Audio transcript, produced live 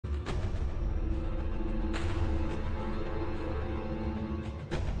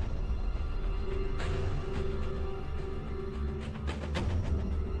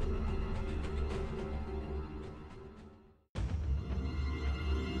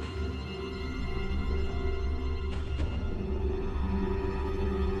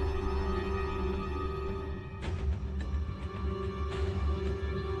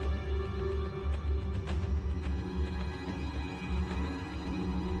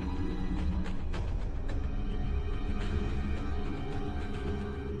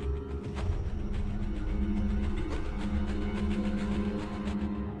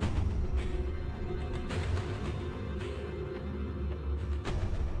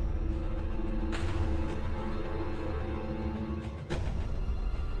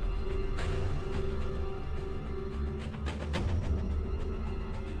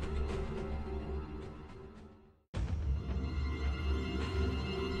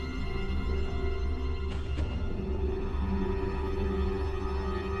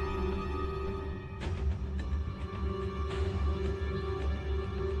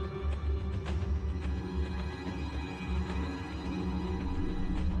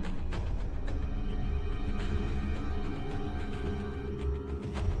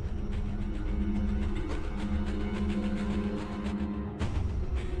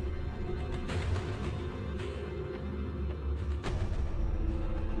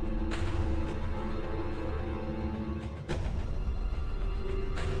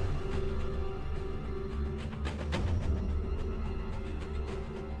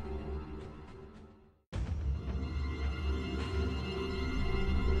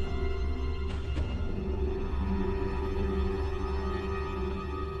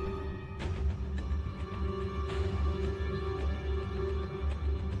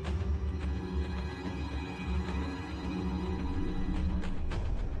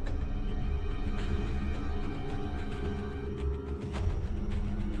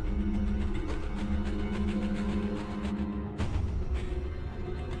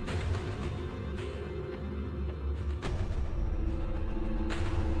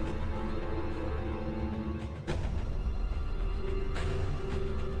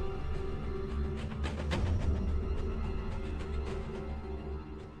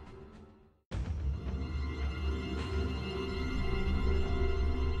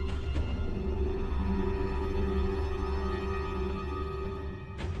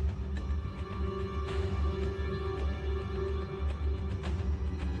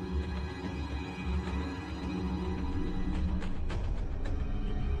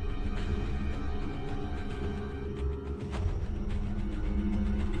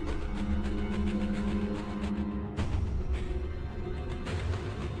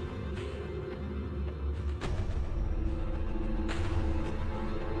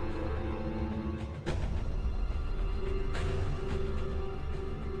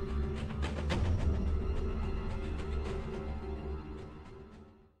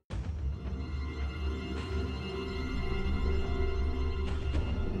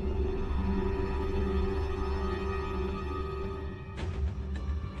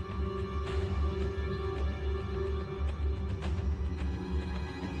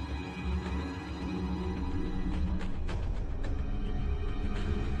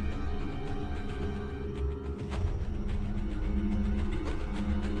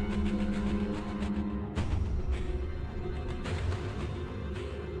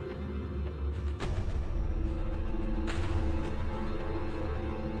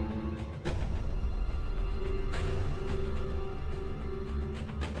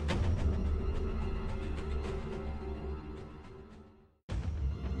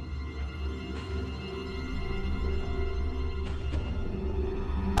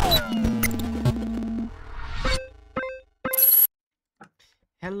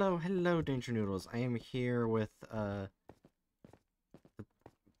hello, Danger Noodles. I am here with the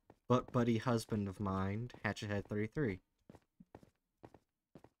butt buddy husband of mine, Hatchethead 33.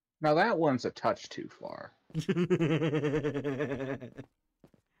 Now that one's a touch too far. What's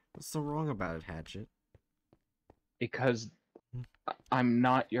so wrong about it, Hatchet? Because I'm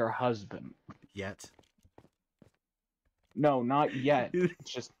not your husband. Yet. No, not yet. It's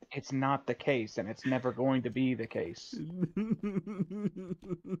just, it's not the case, and it's never going to be the case.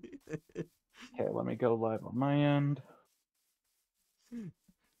 Okay, let me go live on my end.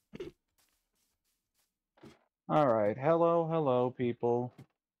 Alright, hello, people.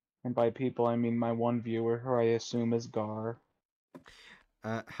 And by people, I mean my one viewer, who I assume is Gar.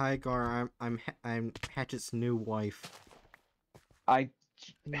 Hi Gar, I'm Hatchet's new wife.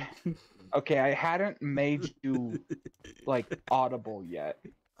 Okay, I hadn't made you, like, audible yet.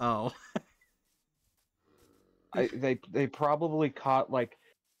 Oh. They probably caught, like,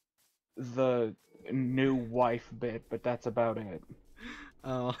 the new wife bit, but that's about it.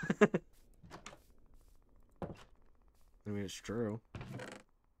 Oh. I mean, it's true.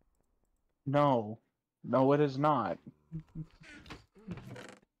 No. No, it is not.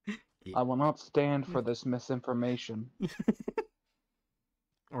 Yeah. I will not stand for this misinformation.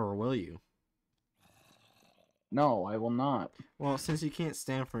 Or will you? No, I will not. Well, since you can't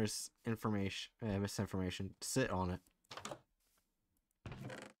stand for misinformation, sit on it.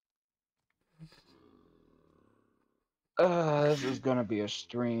 This is gonna be a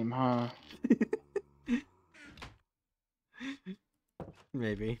stream, huh?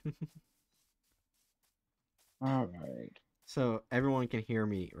 Maybe. Alright. So, everyone can hear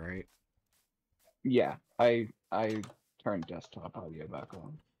me, right? Yeah, I turned desktop audio back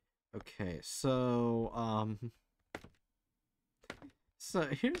on. Okay, so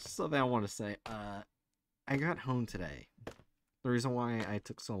here's something I want to say. I got home today. The reason why I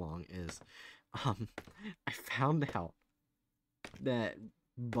took so long is I found out that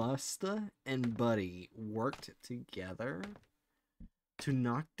Busta and Buddy worked together to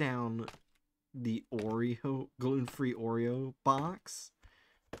knock down the Oreo gluten-free Oreo box,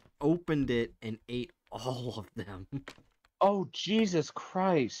 opened it, and ate all of them. Oh, Jesus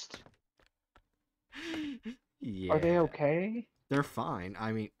Christ. Yeah. Are they okay? They're fine.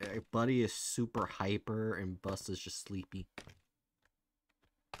 I mean, Buddy is super hyper, and Busta's just sleepy.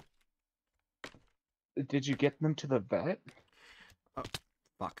 Did you get them to the vet? Oh,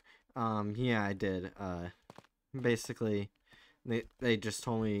 fuck. Yeah, I did. Basically, they just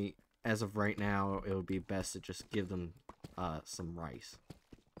told me, as of right now, it would be best to just give them, some rice.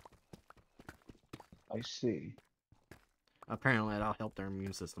 I see. Apparently, that'll help their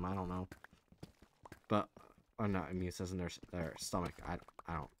immune system. I don't know. But, or not immune system, their stomach. I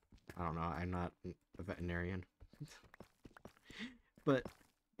don't know. I'm not a veterinarian. But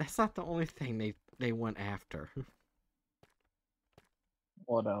that's not the only thing they went after.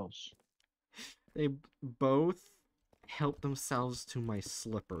 What else? They both helped themselves to my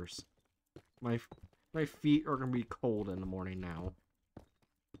slippers. My feet are gonna be cold in the morning now.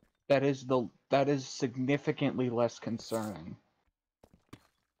 That is significantly less concerning.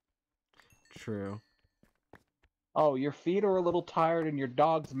 True. Oh, your feet are a little tired and your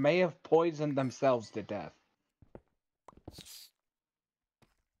dogs may have poisoned themselves to death.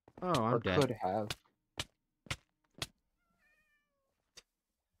 Oh, I'm Or dead. could have.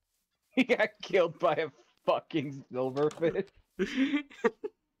 He got killed by a fucking silverfish.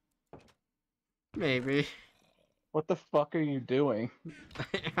 Maybe. What the fuck are you doing?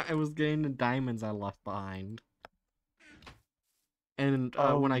 I was getting the diamonds I left behind. And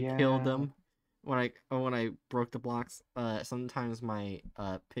when I killed yeah. them, when I broke the blocks, sometimes my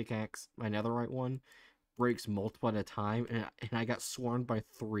pickaxe, my netherite one, breaks multiple at a time, and I got swarmed by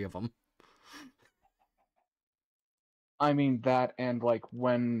 3 of them. I mean that, and like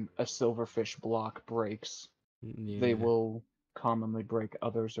when a silverfish block breaks, they Yeah. will commonly break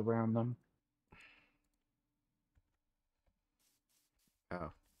others around them.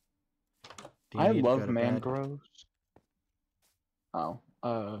 Oh. Do you I need to go love to bed? mangroves. Oh,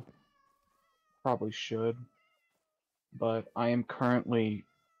 probably should. But I am currently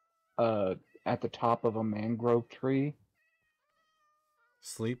at the top of a mangrove tree.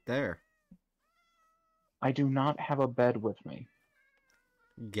 Sleep there. I do not have a bed with me.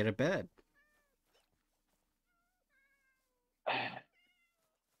 Get a bed.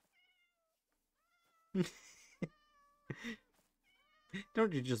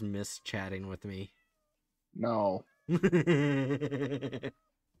 Don't you just miss chatting with me? No.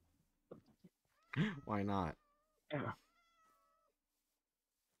 Why not?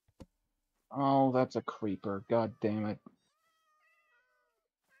 Oh, that's a creeper. God damn it.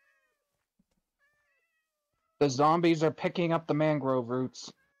 The zombies are picking up the mangrove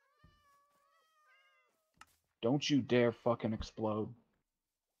roots. Don't you dare fucking explode.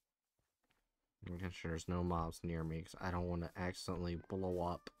 Making sure there's no mobs near me because I don't want to accidentally blow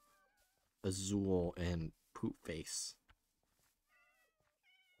up Azul and Poop Face.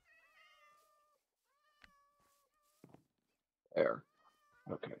 There.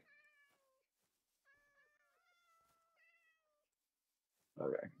 Okay.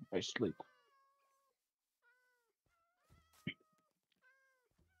 Okay. I sleep.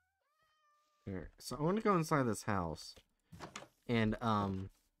 There. So I want to go inside this house, and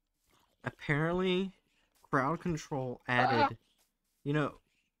apparently, crowd control added, you know,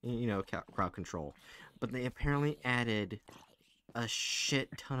 crowd control, but they apparently added a shit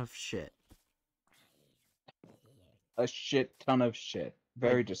ton of shit. A shit ton of shit.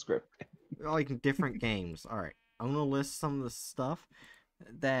 Very descriptive. Like different games. All right, I'm gonna list some of the stuff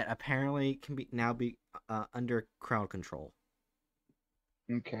that apparently can be under crowd control.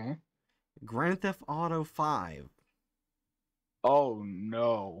 Okay. Grand Theft Auto 5. Oh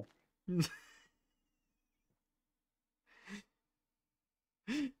no.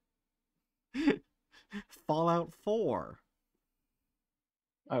 Fallout 4.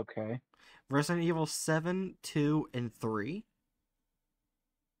 Okay. Resident Evil 7, 2, and 3.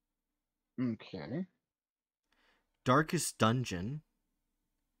 Okay. Darkest Dungeon.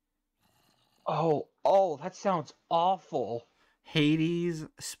 Oh, that sounds awful. Hades,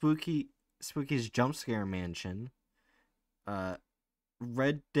 Spooky's Jump Scare Mansion.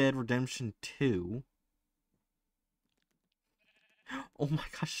 Red Dead Redemption 2. Oh my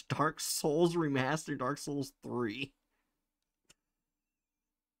gosh, Dark Souls Remastered, Dark Souls 3.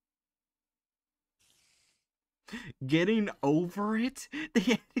 Getting over it? They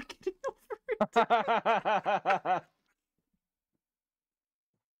had to get over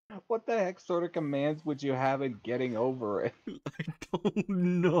What the heck sort of commands would you have in getting over it? I don't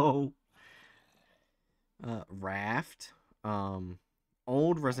know. Raft.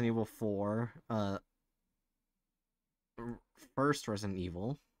 Old Resident Evil 4. First Resident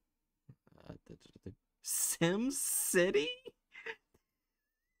Evil. Sim City?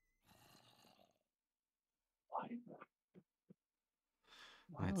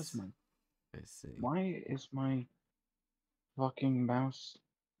 Why is my fucking mouse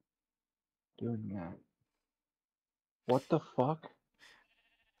doing that? What the fuck?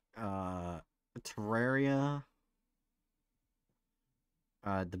 Terraria.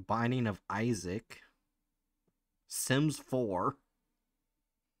 The Binding of Isaac. Sims 4.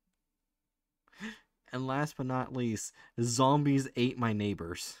 And last but not least, Zombies Ate My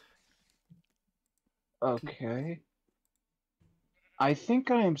Neighbors. Okay. I think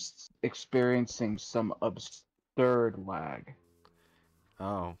I'm experiencing some absurd lag.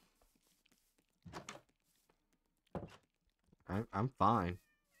 Oh. I'm fine.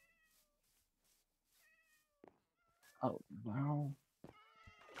 Oh, now.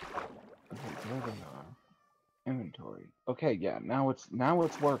 Okay, there they are. Inventory. Okay, yeah, now it's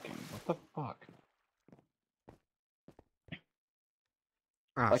working. What the fuck?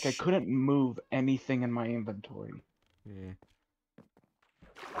 Like I couldn't move anything in my inventory. Yeah.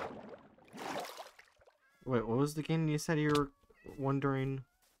 Wait, what was the game you said you were wondering?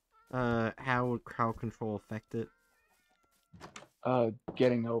 How would crowd control affect it?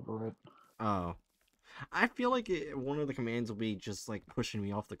 Getting over it. Oh. I feel like one of the commands will be just like pushing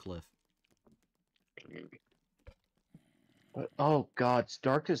me off the cliff. But oh god,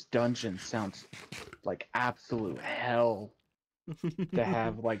 Darkest Dungeon sounds like absolute hell to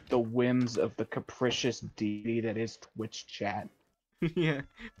have like the whims of the capricious deity that is Twitch chat. Yeah,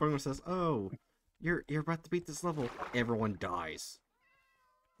 Pokemon says, "Oh, you're about to beat this level. Everyone dies."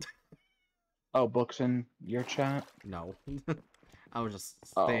 Oh, books in your chat? No, I was just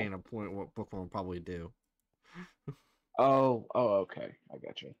saying a point what Pokemon would probably do. Oh, okay, I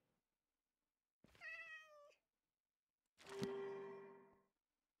got you.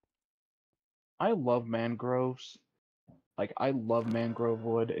 I love mangroves. Like, I love mangrove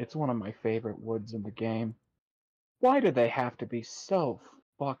wood. It's one of my favorite woods in the game. Why do they have to be so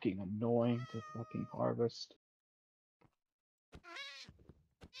fucking annoying to fucking harvest?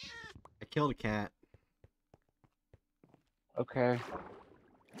 I killed a cat. Okay.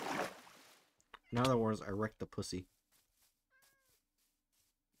 In other words, I wrecked the pussy.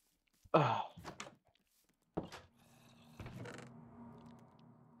 Ugh.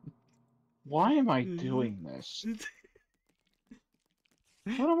 Why am I doing this?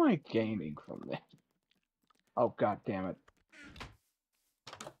 What am I gaining from this? Oh, god damn it.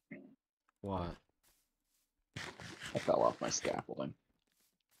 What? I fell off my scaffolding.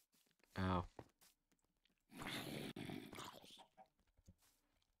 Oh.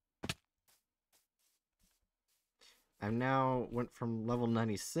 I now went from level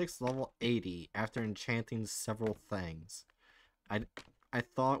 96 to level 80 after enchanting several things. I I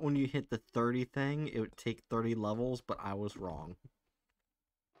thought when you hit the 30 thing, it would take 30 levels, but I was wrong.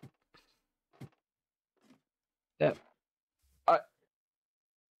 That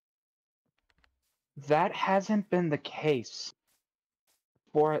that hasn't been the case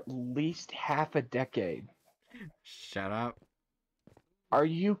for at least half a decade. Shut up. Are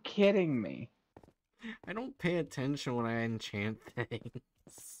you kidding me? I don't pay attention when I enchant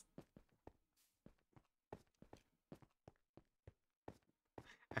things.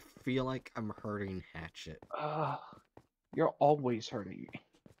 I feel like I'm hurting Hatchet. You're always hurting me.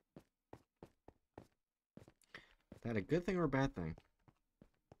 Is that a good thing or a bad thing?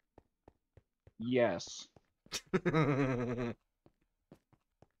 Yes.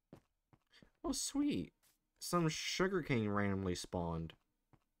 Oh, sweet. Some sugarcane randomly spawned.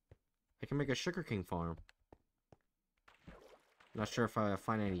 I can make a sugarcane farm. Not sure if I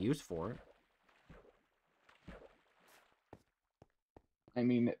find any use for it. I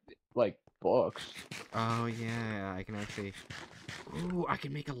mean, like, books. Oh, yeah, I can actually... Ooh, I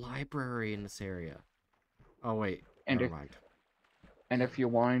can make a library in this area. Oh, wait, And never if mind. and if you're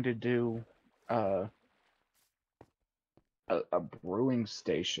wanting to do uh, a brewing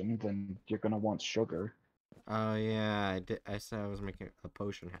station, then you're gonna want sugar. Oh, yeah, I did. I said I was making a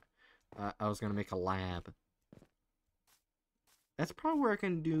potion. I was gonna make a lab. That's probably where I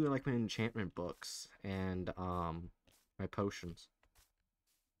can do, like, my enchantment books and, my potions.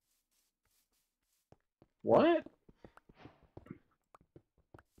 What?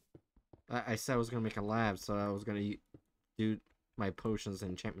 I said I was gonna make a lab, so I was gonna do my potions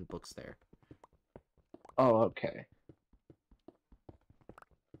and enchantment books there. Oh, okay.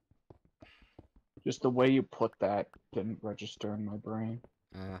 Just the way you put that didn't register in my brain.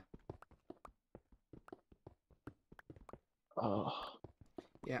 Oh,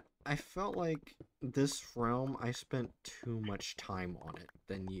 Yeah, I felt like this realm, I spent too much time on it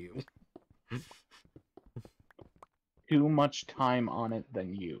than you. too much time on it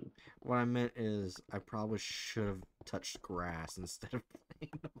than you. What I meant is, I probably should have touched grass instead of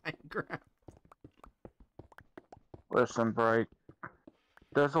playing Minecraft. Listen, Bright,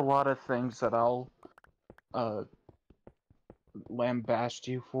 there's a lot of things that I'll uh lambaste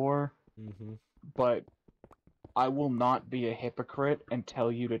you for, Mm-hmm. but I will not be a hypocrite and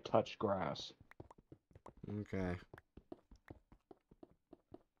tell you to touch grass. Okay.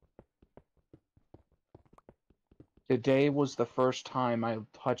 Today was the first time I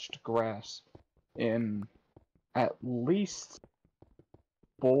touched grass in at least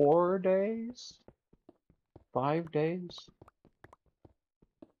 4 days? 5 days?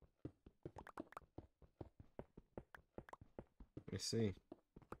 I see.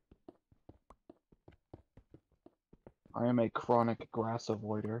 I am a chronic grass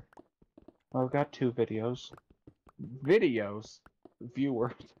avoider. I've got 2 videos. Videos?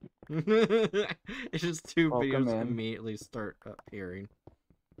 Viewers. It's just two Welcome videos in. immediately start appearing.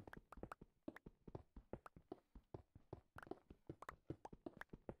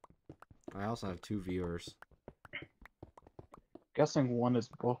 I also have 2 viewers. Guessing one is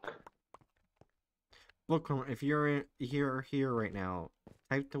book. Look, if you're here right now,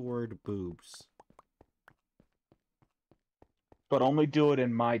 type the word boobs. But only do it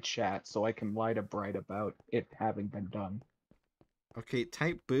in my chat so I can lie to Bright about it having been done. Okay,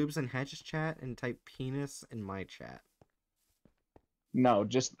 type boobs in Hedge's chat and type penis in my chat. No,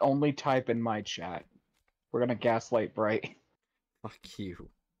 just only type in my chat. We're gonna gaslight Bright. Fuck you.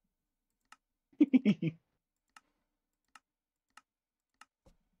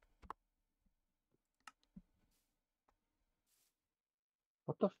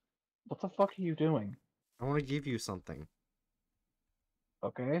 What the fuck are you doing? I want to give you something.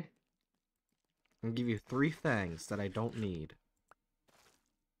 Okay? I'm gonna give you 3 things that I don't need.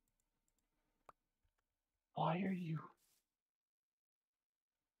 Why are you...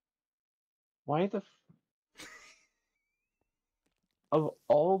 Why the... Of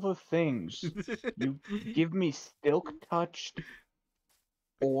all the things, you give me silk-touched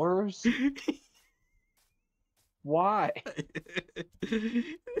ores? Why?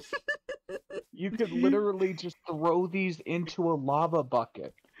 You could literally just throw these into a lava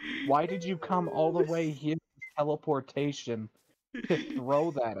bucket. Why did you come all the way here with teleportation to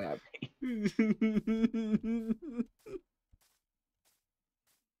throw that at me?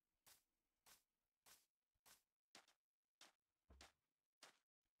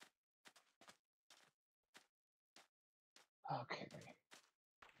 Okay.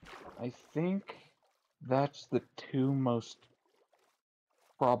 I think that's the 2 most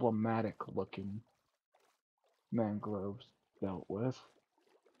problematic looking. mangroves dealt with.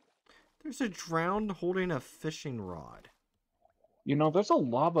 There's a drowned holding a fishing rod. You know, there's a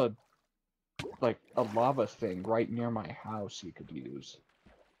lava, like a lava thing right near my house you could use.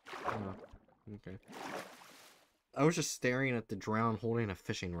 Oh, okay. I was just staring at the drowned holding a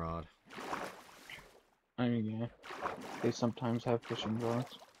fishing rod. I mean, yeah, they sometimes have fishing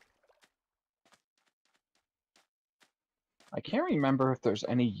rods. I can't remember if there's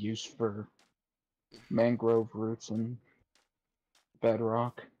any use for mangrove roots in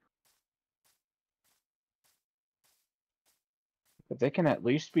bedrock. If they can at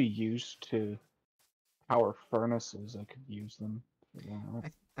least be used to power furnaces, I could use them for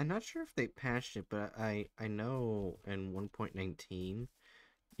that. I'm not sure if they patched it, but I know in 1.19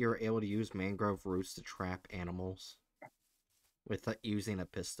 you're able to use mangrove roots to trap animals with using a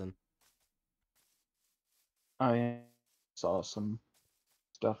piston. I saw some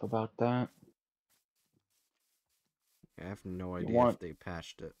stuff about that. I have no You idea if want... they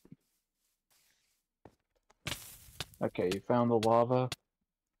patched it. Okay, you found the lava?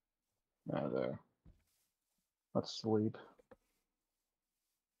 Yeah, there. Let's sleep.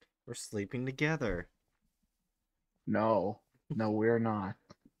 We're sleeping together. No. No, we're not.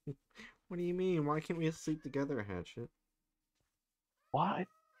 What do you mean? Why can't we sleep together, Hatchet? What?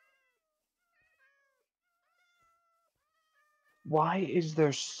 Why is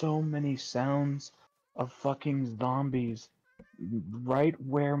there so many sounds of fucking zombies right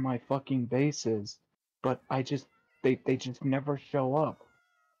where my fucking base is, but they just never show up?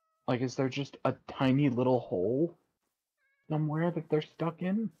 Like, is there just a tiny little hole somewhere that they're stuck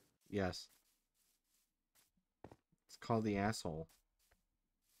in? Yes. It's called the asshole.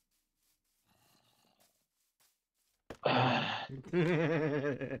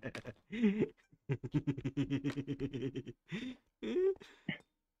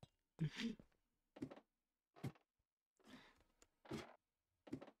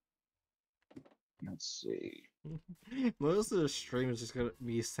 Let's see. Most of the stream is just gonna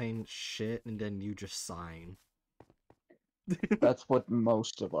be saying shit and then you just sighing. That's what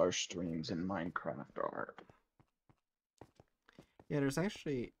most of our streams in Minecraft are. Yeah, there's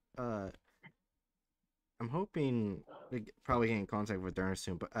actually I'm hoping to probably get in contact with Darren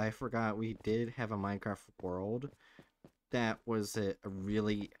soon, but I forgot we did have a Minecraft world that was a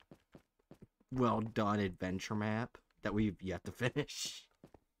really well done adventure map that we've yet to finish.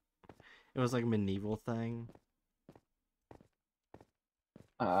 It was like a medieval thing.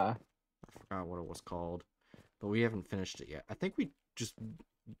 I forgot what it was called, but we haven't finished it yet. I think we just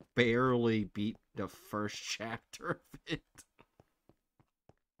barely beat the first chapter of it.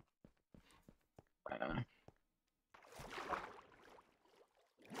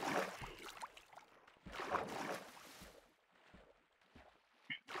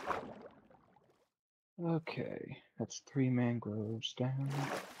 Okay, that's 3 mangroves down.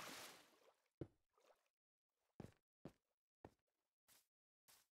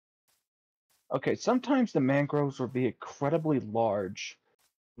 Okay, sometimes the mangroves will be incredibly large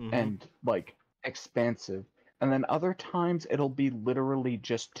and, like, expansive, and then other times it'll be literally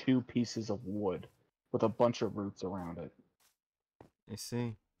just 2 pieces of wood with a bunch of roots around it. I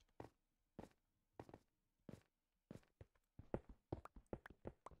see.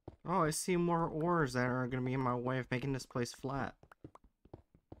 Oh, I see more ores that are going to be in my way of making this place flat.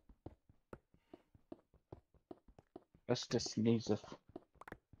 Just to sneeze if...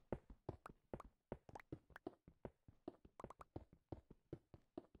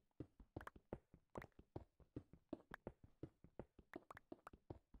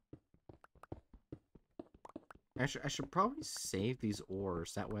 I should probably save these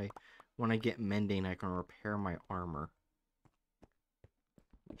ores. That way, when I get mending, I can repair my armor.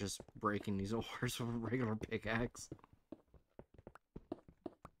 Just breaking these ores with a regular pickaxe.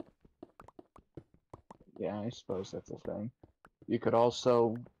 Yeah, I suppose that's a thing. You could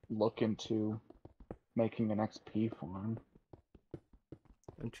also look into making an XP farm.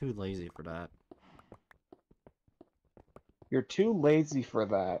 I'm too lazy for that. You're too lazy for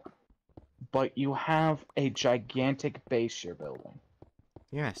that, but you have a gigantic base you're building.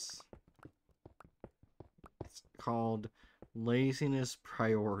 Yes. It's called laziness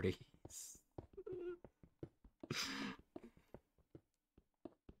priorities.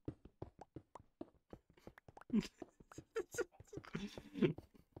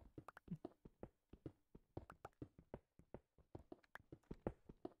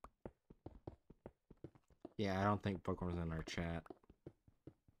 Yeah, I don't think Pokemon's in our chat.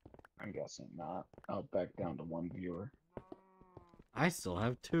 I'm guessing not. I'll back down to 1 viewer. I still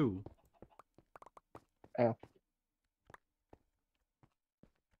have 2. F.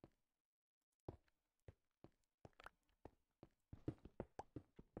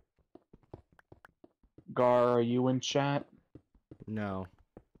 Gar, are you in chat? No.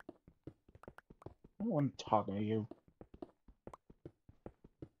 I don't want to talk to you.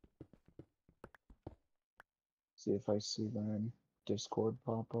 See if I see that in Discord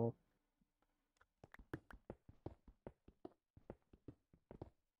pop up.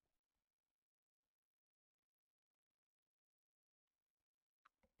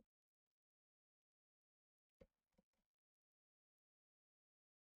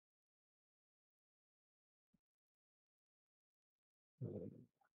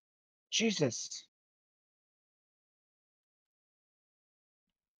 Jesus!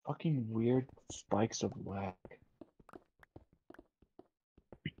 Fucking weird spikes of lag.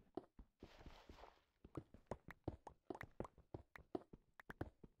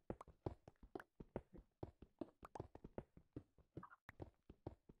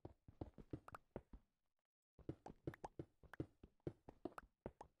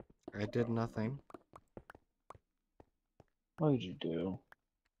 I did nothing. What did you do?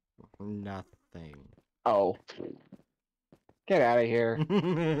 Nothing. Oh. Get out of here.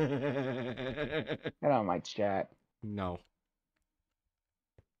 Get out of my chat. No.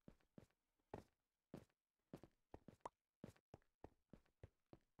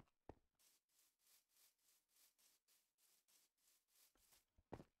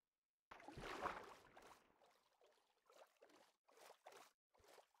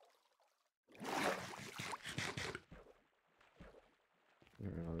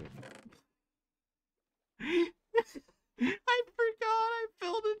 I forgot I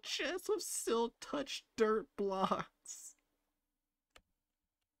filled a chest with silk touch dirt blocks.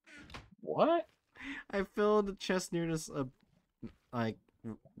 What? I filled a chest near this like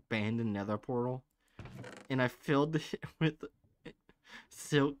abandoned nether portal, and I filled it with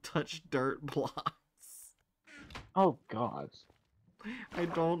silk touch dirt blocks. Oh god. I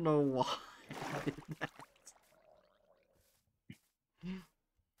don't know why I did that.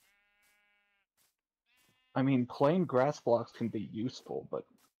 I mean, plain grass blocks can be useful, but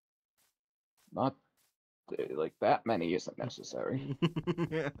not like that many isn't necessary.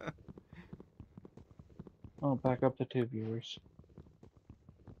 Oh, back up to 2 viewers.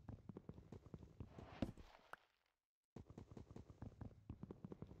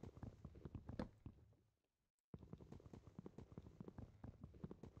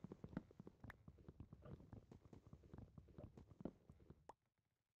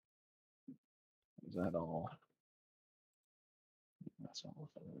 Is that all? That's all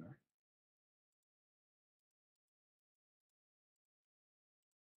there.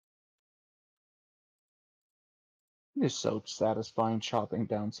 It is so satisfying chopping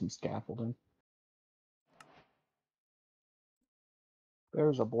down some scaffolding.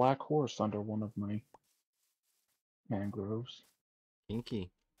 There's a black horse under one of my mangroves.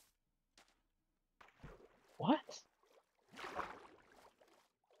 Kinky. What?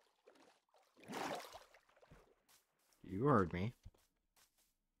 You heard me.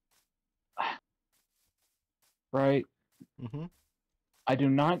 Right. Mm-hmm. I do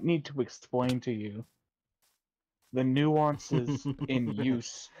not need to explain to you the nuances in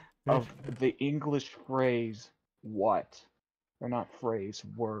use of the English phrase what. Or not phrase,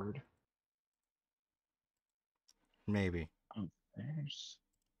 word. Maybe. Oh, there's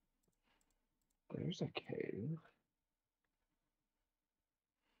a cave.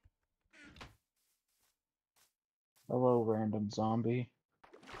 Hello, random zombie.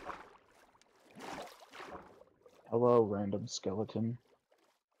 Hello, random skeleton.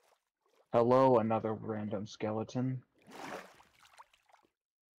 Hello, another random skeleton.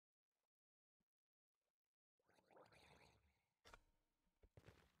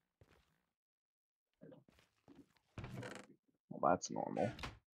 Well, that's normal.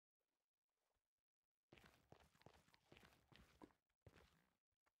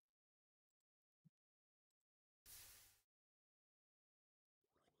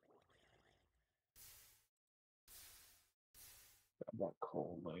 Grab that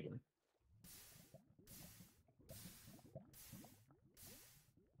coal later.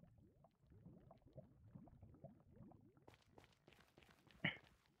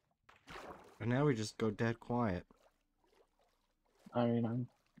 And now we just go dead quiet. I mean,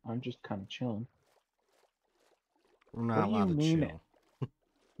 I'm just kind of chilling. We're What not do you allowed to mean? chill.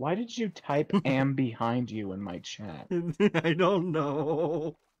 Why did you type "am behind you" in my chat? I don't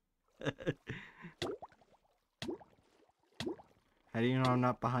know. How do you know I'm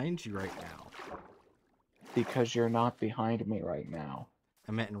not behind you right now? Because you're not behind me right now.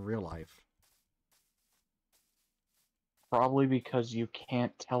 I meant in real life. Probably because you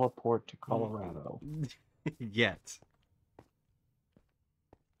can't teleport to Colorado. Yet.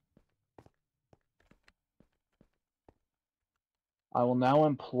 I will now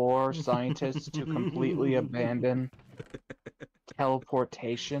implore scientists to completely abandon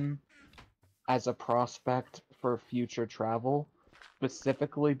teleportation as a prospect for future travel,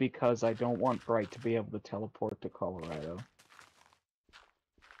 specifically because I don't want Bright to be able to teleport to Colorado.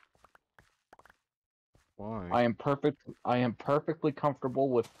 Why? I am perfectly comfortable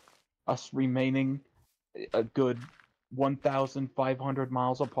with us remaining a good 1,500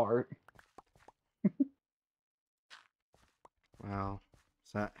 miles apart. Wow.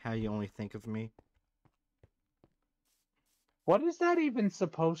 Is that how you only think of me? What is that even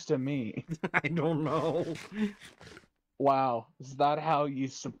supposed to mean? I don't know. Wow, is that how you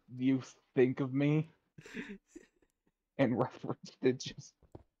think of me in reference to just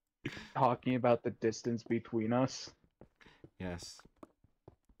talking about the distance between us? Yes.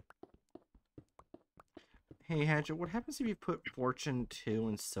 Hey, Hatchet, what happens if you put Fortune 2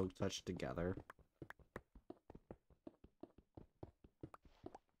 and Silk Touch together?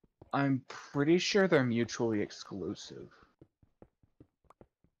 I'm pretty sure they're mutually exclusive.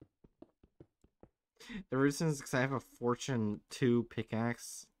 The reason is because I have a Fortune 2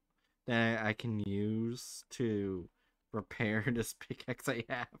 pickaxe that I can use to repair this pickaxe I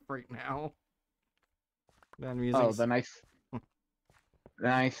have right now. That I'm using. Oh, then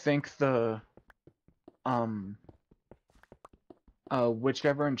I think the um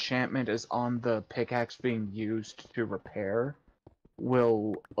whichever enchantment is on the pickaxe being used to repair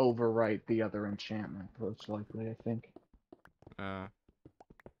will overwrite the other enchantment, most likely, I think. Uh,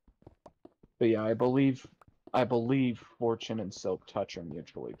 But yeah, I believe Fortune and Silk Touch are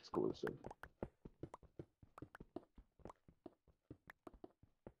mutually exclusive.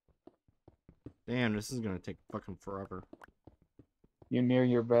 damn, this is gonna take fucking forever. You near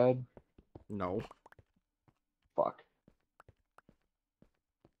your bed? No. Fuck.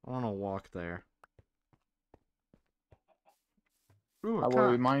 I wanna walk there. Ooh, a I will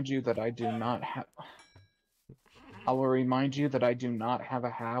cock. remind you that I do not have I will remind you that I do not have a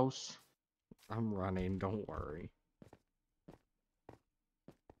house. I'm running, don't worry.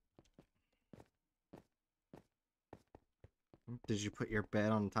 Did you put your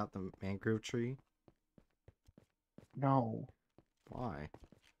bed on top of the mangrove tree? No, Why?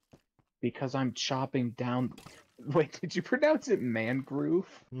 because I'm chopping down. Wait, did you pronounce it mangrove?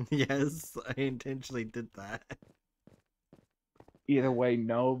 Yes, I intentionally did that. Either way,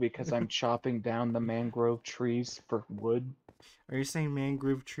 no, because I'm chopping down the mangrove trees for wood. Are you saying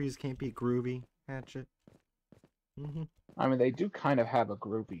mangrove trees can't be groovy, Hatchet? Mm-hmm. I mean, they do kind of have a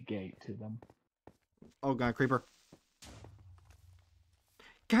groovy gait to them. Oh god, creeper.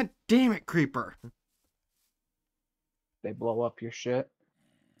 God damn it, creeper! They blow up your shit.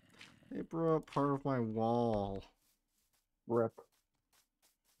 They blew up part of my wall. Rip.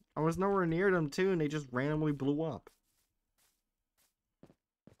 I was nowhere near them too, and they just randomly blew up.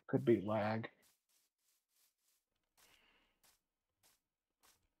 Could be lag.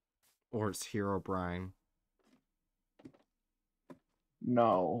 Or it's Hero Brian.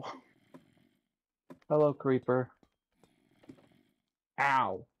 No. Hello, creeper.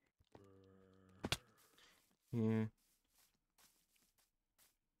 Ow. Yeah.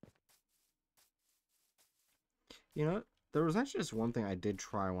 You know, there was actually just one thing I did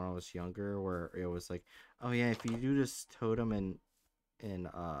try when I was younger, where it was like, oh yeah, if you do this totem in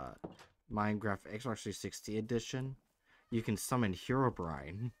Minecraft Xbox 360 edition, you can summon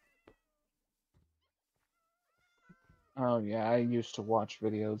Herobrine. Oh yeah, I used to watch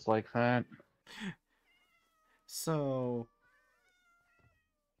videos like that. So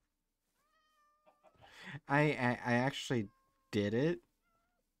I actually did it.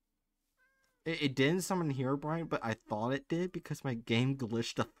 It didn't summon Herobrine, but I thought it did because my game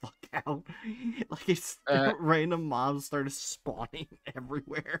glitched the fuck out. Like it's Uh, random mobs started spawning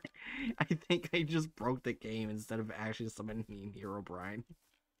everywhere. I think I just broke the game instead of actually summoning Herobrine.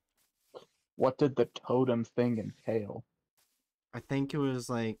 what did the totem thing entail? I think it was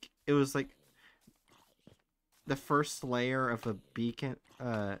like the first layer of a beacon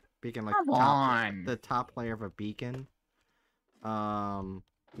beacon like Come top on. the top layer of a beacon.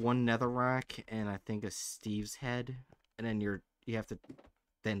 One netherrack and I think a Steve's head, and then you have to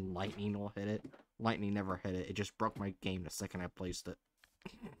then lightning will hit it. Lightning never hit it. It just broke my game the second I placed it.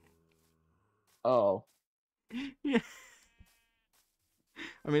 Oh, Yeah.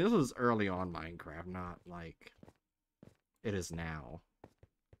 I mean, this was early on Minecraft, not like it is now.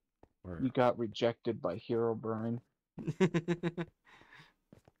 you got rejected by Herobrine.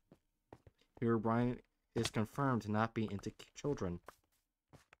 Herobrine is confirmed to not be into children.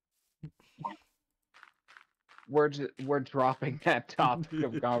 We're dropping that topic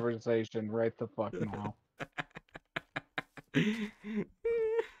of conversation right the fuck now. Are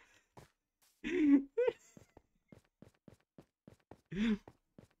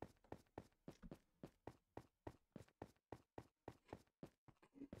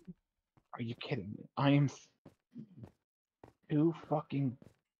you kidding me? I am too fucking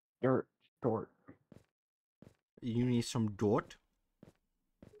dirt short. You need some dirt?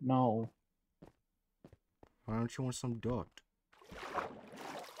 No. Why don't you want some dirt?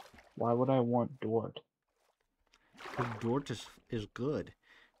 Why would I want dirt? The dirt is good.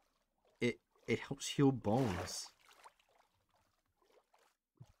 It helps heal bones.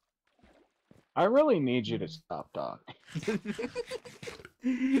 I really need you to stop talking.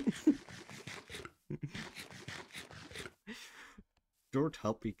 Dirt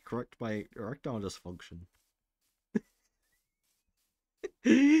help me correct my erectile dysfunction.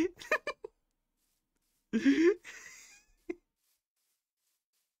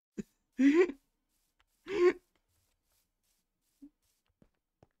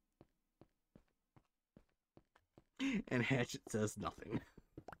 And Hatchet says nothing.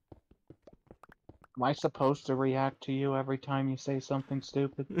 Am I supposed to react to you every time you say something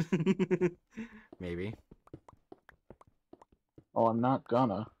stupid? Maybe. Oh, I'm not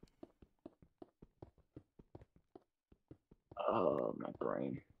gonna. Oh, my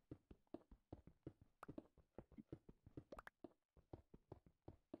brain.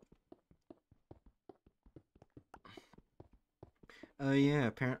 Oh yeah,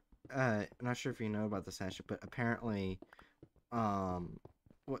 not sure if you know about this, Hatchet, but apparently,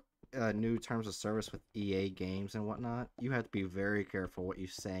 what new terms of service with EA games and whatnot, you have to be very careful what you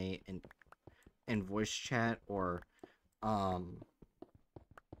say in voice chat um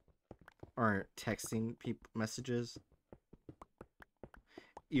or texting people messages.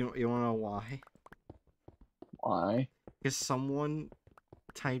 You wanna know why? Why? Because someone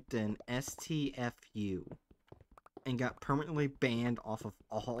typed in STFU and got permanently banned off of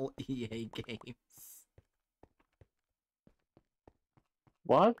all EA games.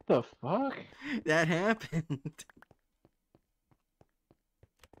 What the fuck? That happened.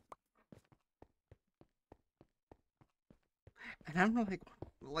 And I'm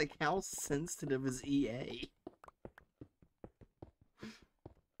like how sensitive is EA?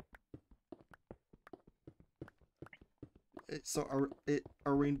 So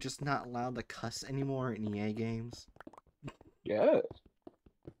are we just not allowed to cuss anymore in EA games? Yes.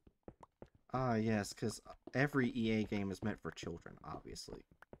 Ah, yes, because every EA game is meant for children, obviously.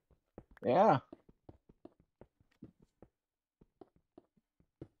 Yeah.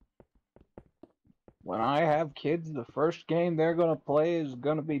 When I have kids, the first game they're gonna play is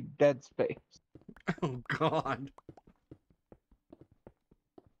gonna be Dead Space. Oh God.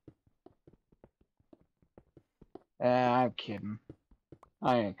 I'm kidding.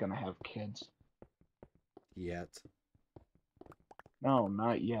 I ain't gonna have kids. Yet. No,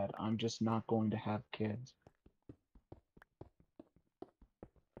 not yet. I'm just not going to have kids.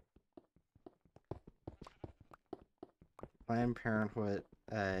 Planned Parenthood,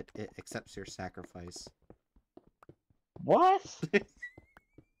 it accepts your sacrifice. What?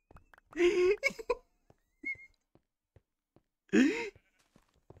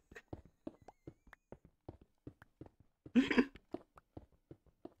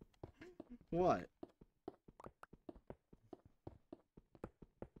 What?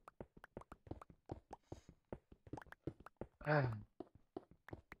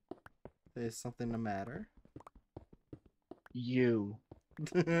 Is something the matter? You.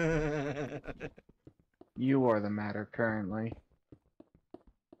 You are the matter currently.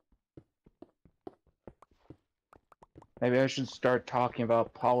 Maybe I should start talking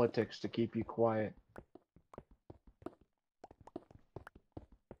about politics to keep you quiet.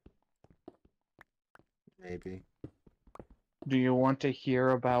 Maybe. Do you want to hear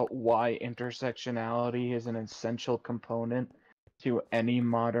about why intersectionality is an essential component to any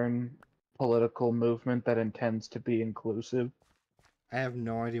modern political movement that intends to be inclusive? I have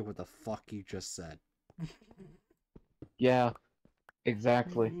no idea what the fuck you just said. Yeah,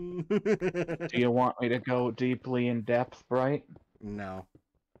 exactly. Do you want me to go deeply in depth, right? No.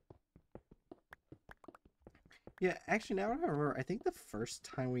 Yeah, actually, now I remember, I think the first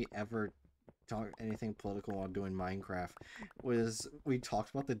time we ever talked anything political while doing Minecraft was we talked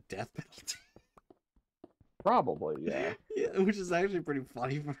about the death penalty. Probably, yeah. Yeah, which is actually pretty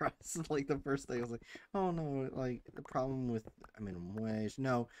funny for us. Like, the first thing I was like, oh no, like, the problem with minimum wage.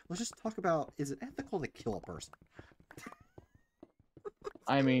 No, let's just talk about, is it ethical to kill a person?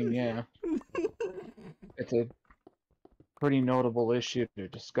 I mean, yeah. It's a pretty notable issue to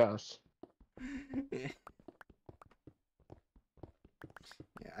discuss.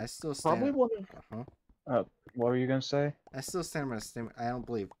 Yeah, I still Probably stand. one Uh-huh. of What were you gonna say? I still stand by my statement. I don't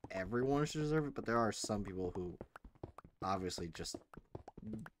believe everyone should deserve it, but there are some people who obviously just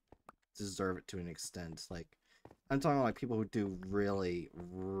deserve it to an extent. Like, I'm talking about like people who do really,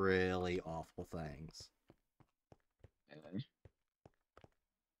 really awful things.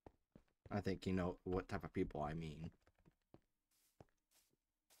 I think you know what type of people I mean.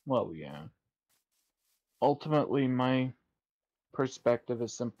 Well, yeah. Ultimately, my perspective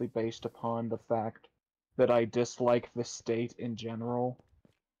is simply based upon the fact that I dislike the state in general.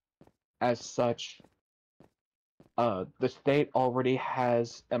 As such, the state already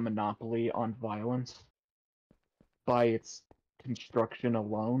has a monopoly on violence by its construction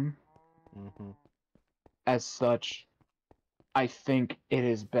alone. Mm-hmm. As such, I think it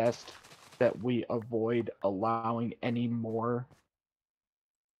is best that we avoid allowing any more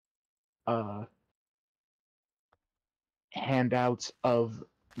uh, handouts of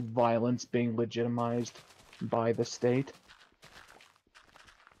violence being legitimized by the state.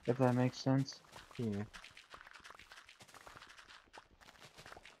 If that makes sense. Yeah.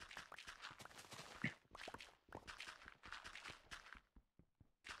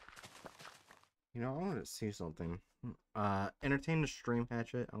 You know, I want to see something. Entertain the stream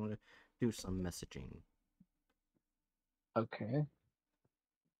hatchet. I want to do some messaging. Okay.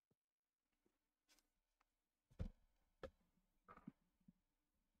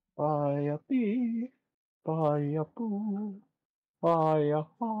 Baya bee, baya boo, baya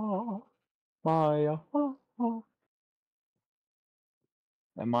ha, baya ha ha.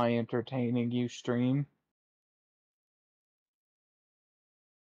 Am I entertaining you, stream?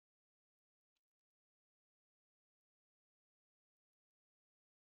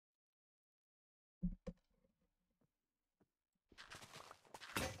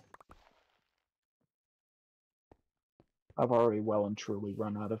 I've already well and truly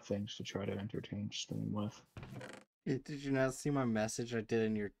run out of things to try to entertain stream with. Did you not see my message I did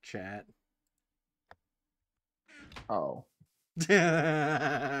in your chat? Oh.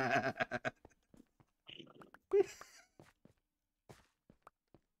 I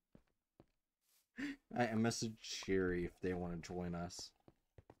messaged Sherry if they want to join us.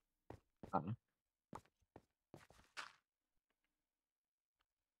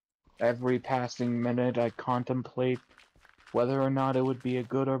 Every passing minute I contemplate whether or not it would be a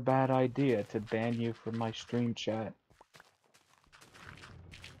good or bad idea to ban you from my stream chat.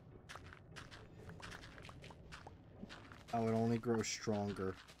 I would only grow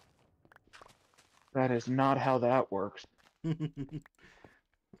stronger. That is not how that works. It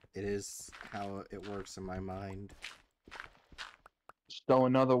is how it works in my mind. So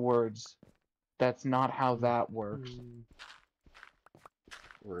in other words, that's not how that works.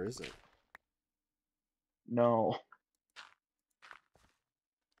 Where is it? No.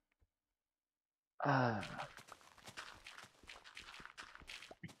 I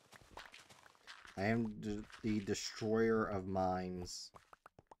am the destroyer of minds.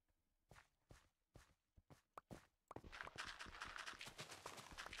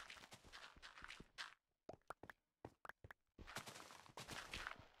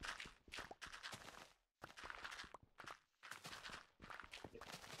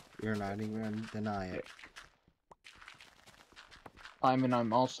 You're not even gonna deny it. I mean,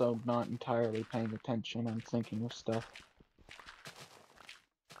 I'm also not entirely paying attention. I'm thinking of stuff.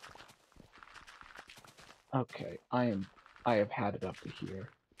 Okay, I have had it up to here.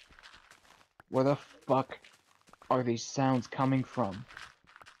 Where the fuck are these sounds coming from?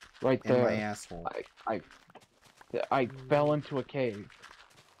 Right In my there. asshole. I fell into a cave.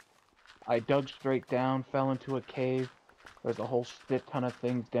 I dug straight down, fell into a cave. There's a whole shit ton of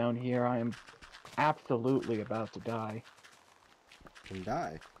things down here. I am absolutely about to die. You can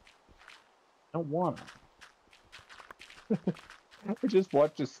die. I don't wanna. I just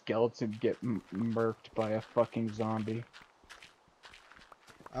watched a skeleton get murked by a fucking zombie.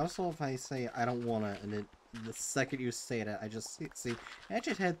 Also, if I say I don't wanna, and then the second you say that, I just see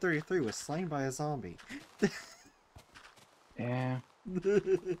Hatchet Head 33 was slain by a zombie. Yeah.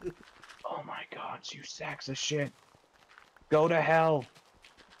 Oh my god, you sacks of shit. Go to hell.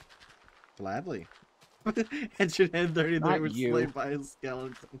 Gladly. Hatchet Head 33 Not was you. slain by a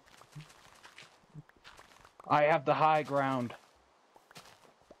skeleton. I have the high ground.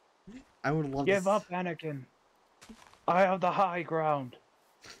 I would love Give to up, Anakin. I have the high ground.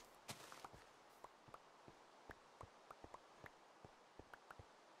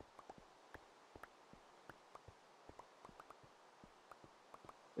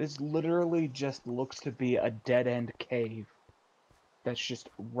 This literally just looks to be a dead-end cave. That's just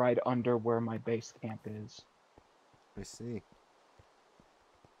right under where my base camp is. I see.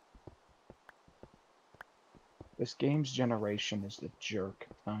 This game's generation is the jerk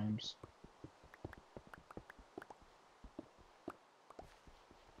at times.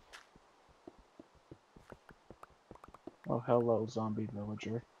 Oh, hello, zombie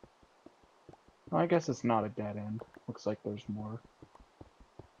villager. Well, I guess it's not a dead end. Looks like there's more.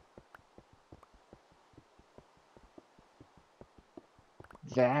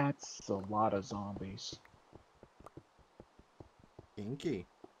 That's a lot of zombies. Kinky.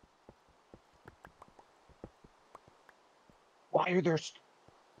 Why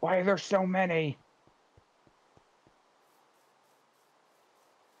are there so many?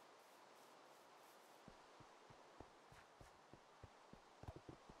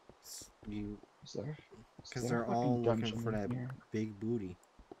 You, Is there because a they're fucking all looking dungeon for in that here? big booty.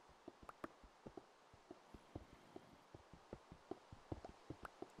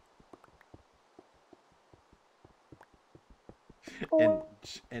 And Oh,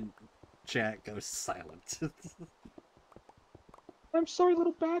 and chat goes silent. I'm sorry,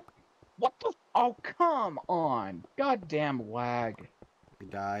 little bat. What the? Oh, come on! Goddamn lag. He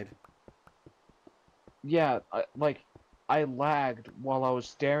died. Yeah, I lagged while I was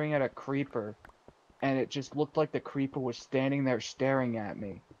staring at a creeper, and it just looked like the creeper was standing there staring at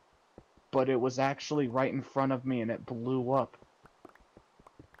me. But it was actually right in front of me, and it blew up.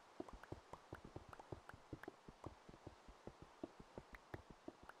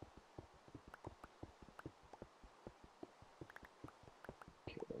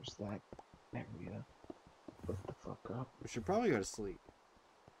 Okay, there's that area. What the fuck up? We should probably go to sleep.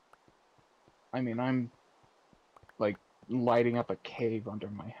 I mean, I'm, like, lighting up a cave under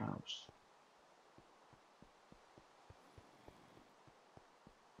my house.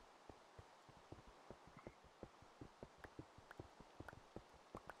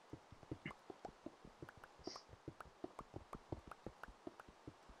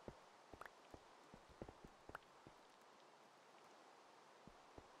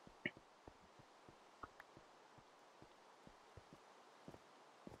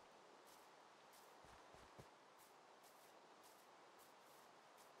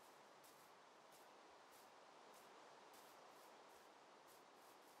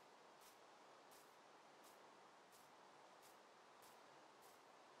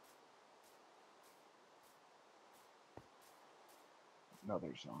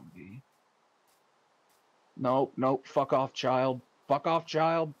 Another zombie. Nope, nope, fuck off, child. Fuck off,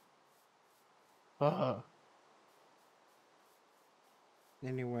 child. Ugh.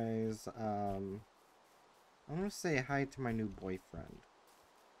 Anyways, I'm gonna say hi to my new boyfriend.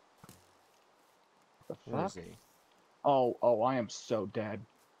 The Where is fuck? he? Oh, I am so dead.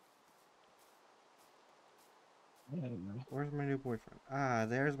 Where's my new boyfriend? Ah,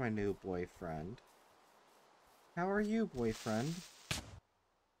 there's my new boyfriend. How are you, boyfriend?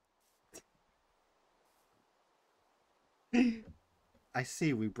 I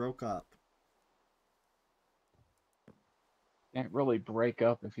see, we broke up. Can't really break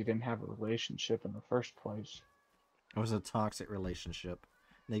up if you didn't have a relationship in the first place. It was a toxic relationship.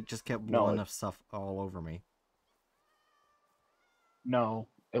 They just kept No, blowing up stuff all over me. no,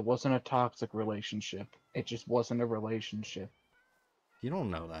 it wasn't a toxic relationship. It just wasn't a relationship. You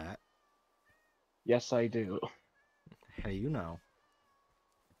don't know that. Yes, I do. How do you know?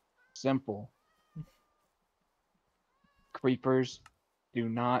 Simple. Creepers do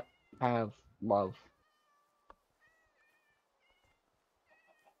not have love.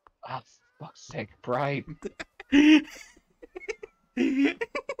 Ah, fuck's sake, Bright.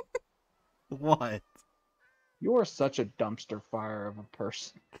 What? You are such a dumpster fire of a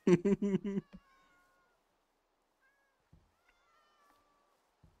person.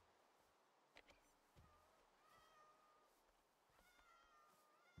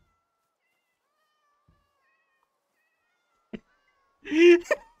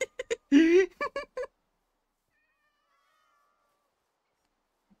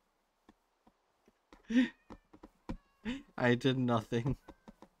 I did nothing.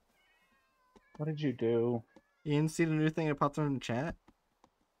 What did you do? You didn't see the new thing that popped up in the chat?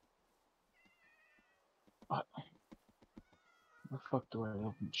 What the fuck do I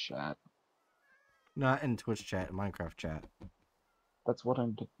open chat? Not in Twitch chat, Minecraft chat. That's what I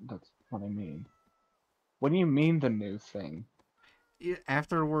mean. What do you mean the new thing?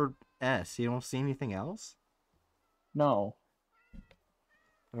 After the word S, you don't see anything else? No.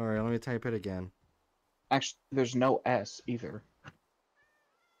 Alright, let me type it again. Actually, there's no S either.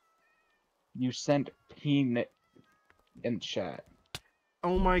 You sent peanut in chat.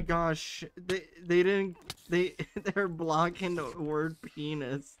 Oh my gosh, they didn't, they're blocking the word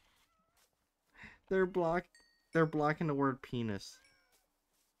penis. They're blocking the word penis.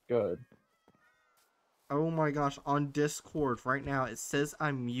 Good. Oh my gosh, on Discord right now it says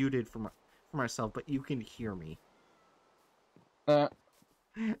I'm muted for myself, but you can hear me. Uh,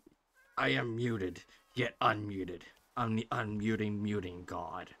 I am muted, yet unmuted. I'm the muting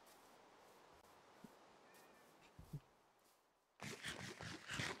god.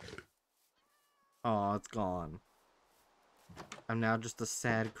 Oh, it's gone. I'm now just a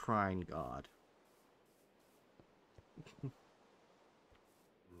sad crying god.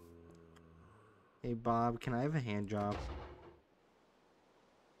 Hey Bob, can I have a hand job?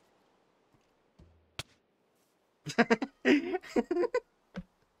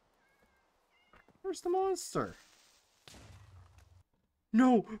 Where's the monster?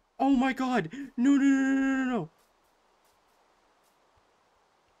 No! Oh my god! No, no, no, no, no, no!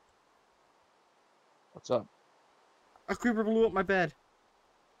 what's up? A creeper blew up my bed.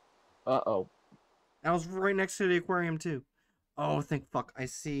 Uh-oh. I was right next to the aquarium too. Oh, thank fuck. I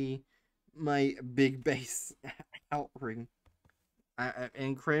see my big base outring.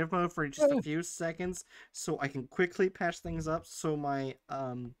 In creative mode for just a few seconds so I can quickly patch things up so my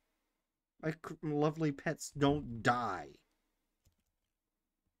lovely pets don't die.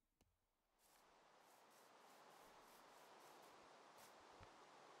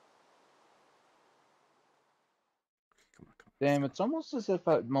 Come on, come on. Damn, it's almost as if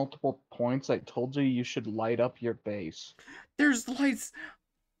at multiple points I told you you should light up your base. There's lights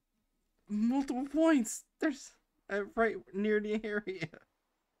multiple points. There's right near the area.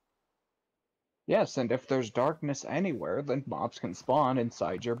 Yes, and if there's darkness anywhere, then mobs can spawn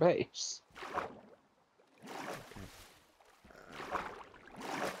inside your base.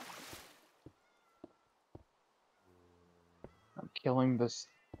 I'm killing this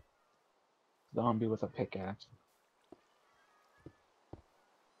zombie with a pickaxe.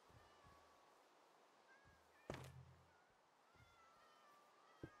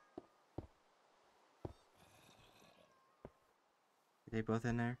 Are they both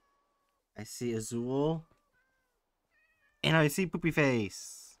in there? I see Azul. And I see Poopy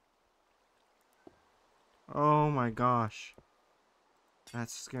Face. Oh my gosh. That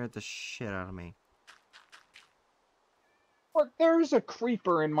scared the shit out of me. But there's a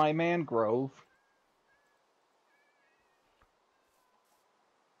creeper in my mangrove.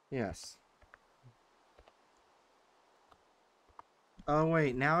 Yes. Oh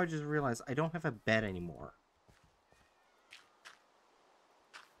wait, now I just realized I don't have a bed anymore.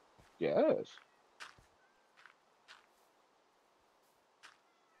 Yes.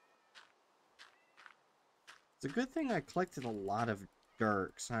 It's a good thing I collected a lot of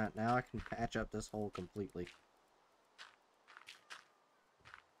dirt, so now I can patch up this hole completely.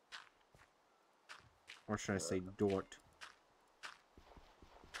 Or should I say dort?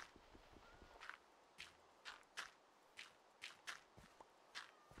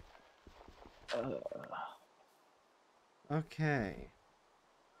 Okay.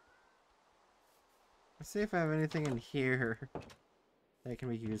 Let's see if I have anything in here that can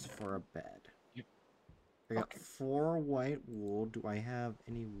be used for a bed. Yep. I got Okay. 4 white wool. Do I have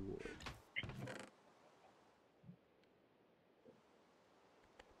any wood?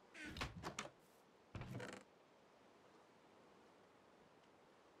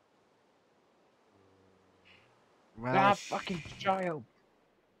 Well, Ah, fucking child.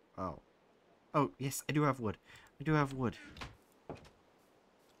 Oh. Oh, yes, I do have wood. I do have wood.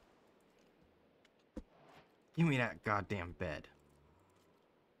 Give me that goddamn bed.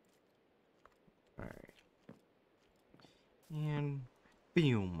 Alright. And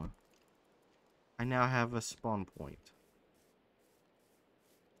boom. I now have a spawn point.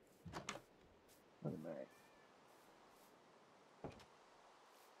 Wait a minute.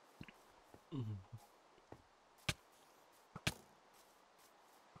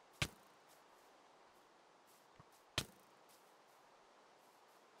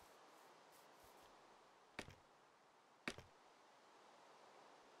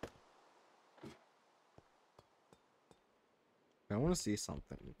 I want to see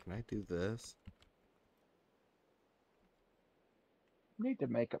something. Can I do this? Need to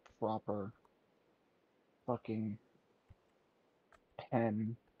make a proper fucking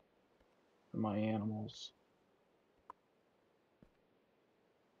pen for my animals.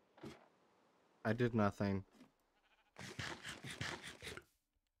 I did nothing.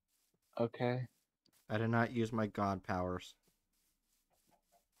 Okay. I did not use my god powers.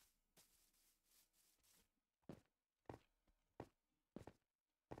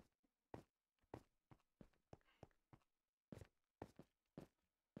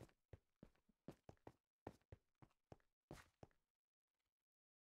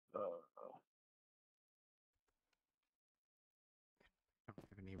 I don't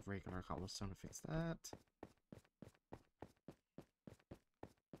have any regular cobblestone to fix that.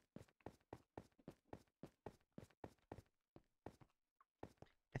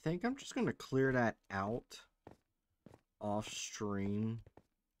 I think I'm just gonna clear that out off stream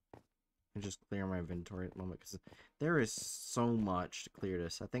and just clear my inventory at the moment because there is so much to clear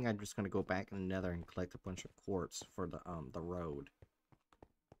this. I think I'm just gonna go back in the nether and collect a bunch of quartz for the road.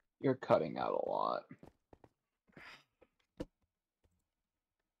 You're cutting out a lot.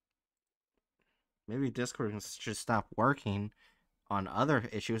 Maybe Discord should stop working on other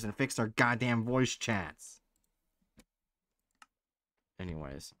issues and fix their goddamn voice chats.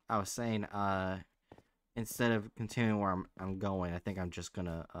 Anyways, I was saying, instead of continuing where I'm going, I think I'm just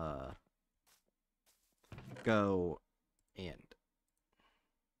gonna go and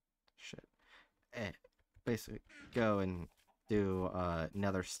basically go and do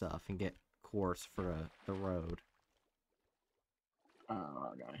nether stuff and get quartz for the road.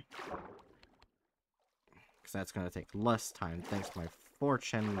 Okay. Because that's gonna take less time thanks to my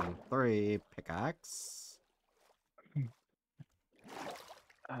Fortune 3 pickaxe.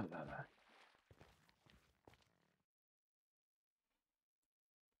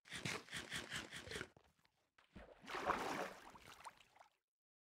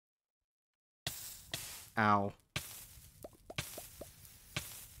 Ow.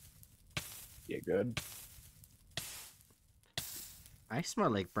 You good? I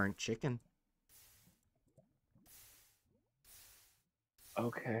smell like burnt chicken.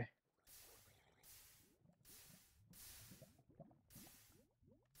 Okay.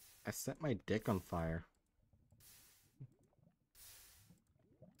 I set my dick on fire.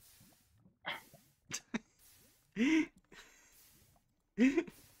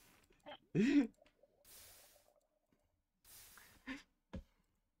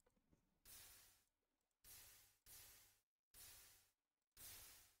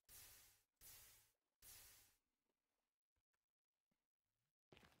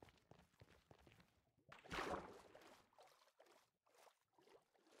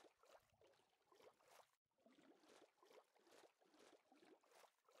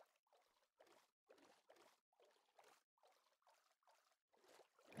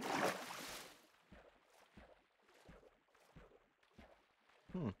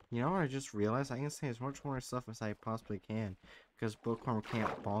 You know what I just realized? I can say as much more stuff as I possibly can. Because Bookworm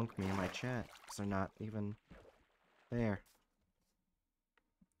can't bonk me in my chat. Because they're not even there.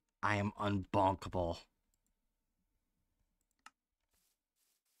 I am unbonkable.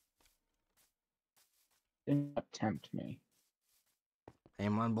 Didn't tempt me. I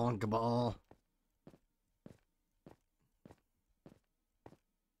am unbonkable.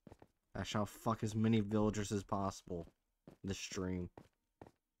 I shall fuck as many villagers as possible this stream.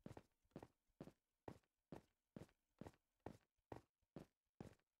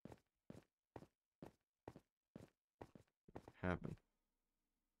 Happen.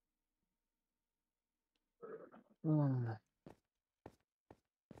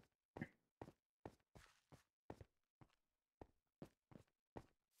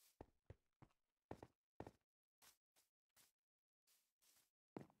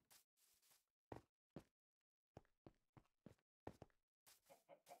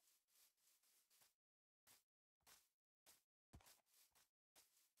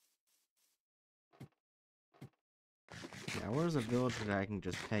 Yeah, where's a villager that I can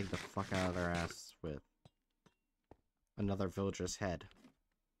just peg the fuck out of their ass with another villager's head?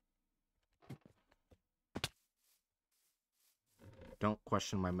 Don't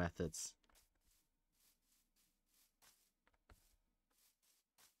question my methods.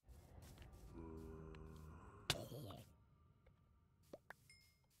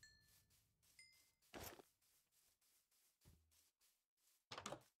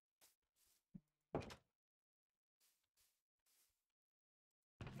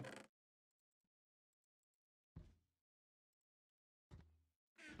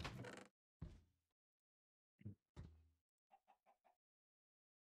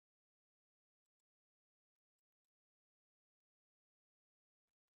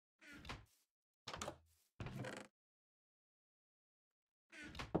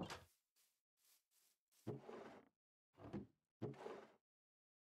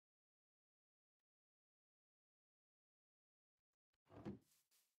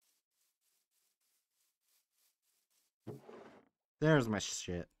 There's my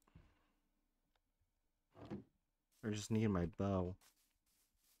shit. I just need my bow.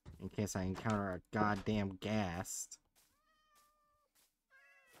 In case I encounter a goddamn ghast.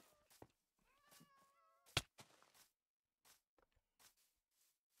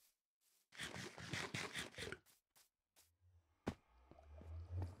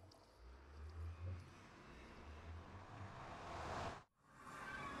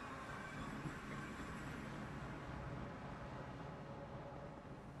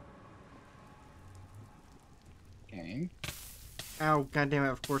 Ow,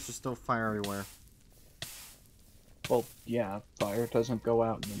 goddammit, of course there's still fire everywhere. Well, yeah, fire doesn't go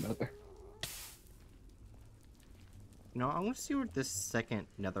out in the nether. You know, I want to see where this second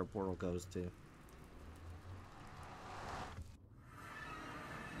nether portal goes to.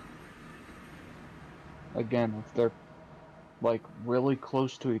 Again, if they're like really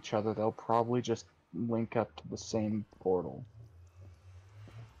close to each other, they'll probably just link up to the same portal.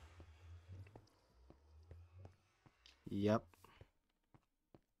 Yep.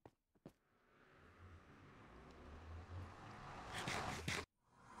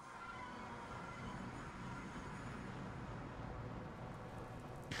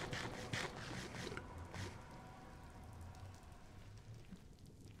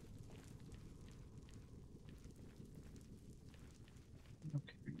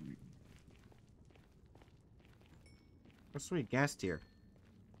 Okay. Oh, sweet, gas tier.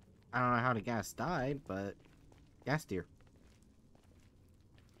 I don't know how the gas died, but gas tier.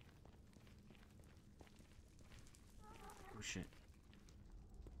 Oh shit.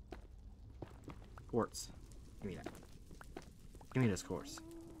 Quartz. Give me that. Give me this quartz.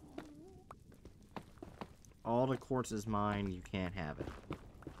 All the quartz is mine, you can't have it.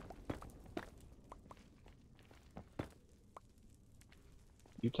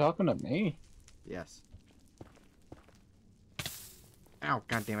 You talking to me? Yes. Ow,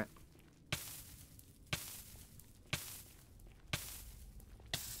 god damn it.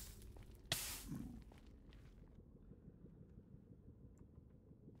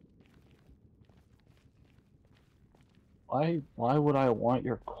 Why would I want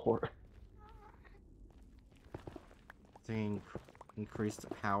your core? To increase the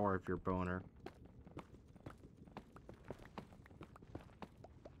power of your boner.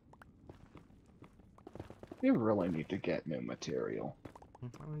 You really need to get new material.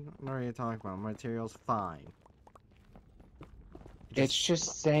 What are you talking about? Material's fine. It's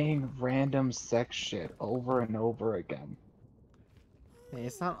just saying random sex shit over and over again. Hey,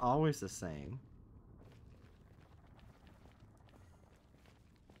 it's not always the same.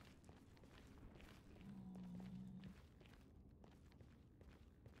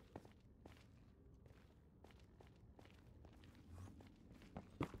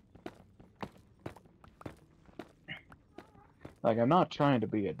 Like, I'm not trying to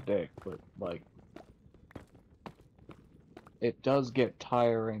be a dick, but, like, it does get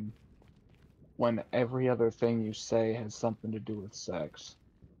tiring when every other thing you say has something to do with sex.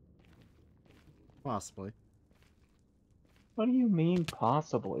 Possibly. What do you mean,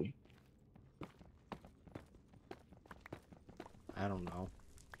 possibly? I don't know.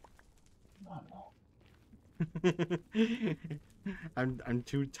 I don't know. I'm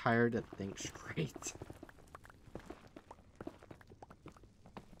too tired to think straight.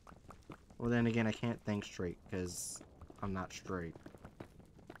 Well, then again, I can't think straight because I'm not straight.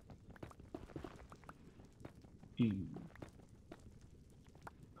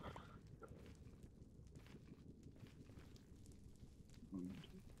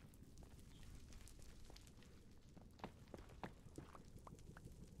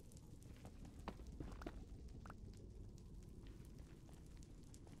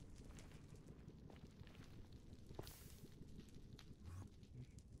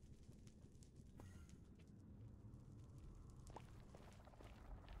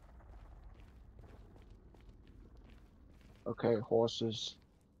 Okay, horses.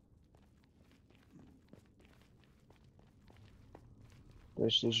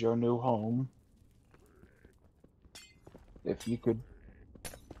 This is your new home. If you could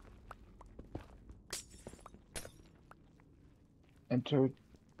enter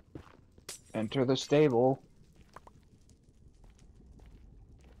the stable.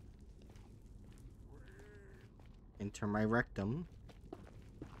 Enter my rectum.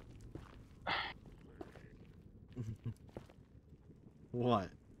 What?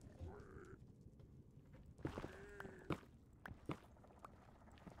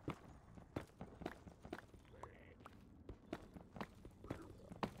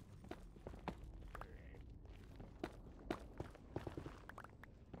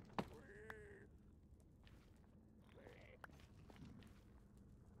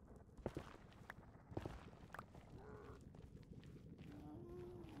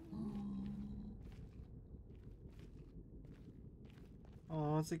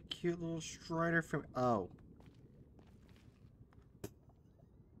 Oh, it's a cute little strider from. Oh.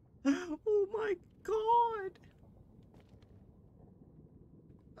 Oh my god!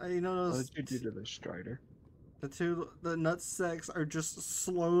 You know What those did you do to the strider? the nutsacks are just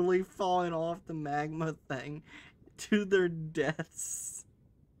slowly falling off the magma thing to their deaths.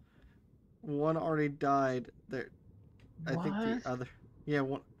 One already died. I think the What? other... Yeah,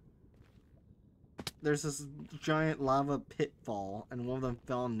 one... There's this giant lava pitfall, and one of them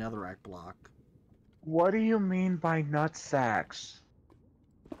fell on netherrack block. What do you mean by nut sacks?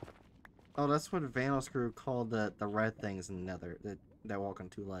 Oh, that's what Vanos Crew called the red things in nether that walk on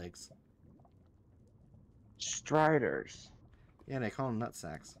two legs. Striders. Yeah, they call them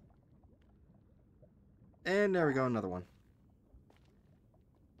nutsacks. And there we go, another one.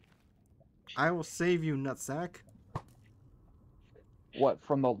 I will save you, nutsack. What,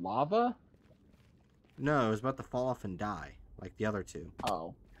 from the lava? No, it was about to fall off and die, like the other two.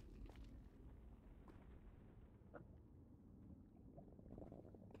 Oh.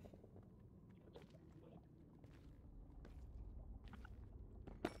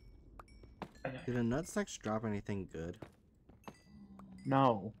 Did the nutsacks drop anything good?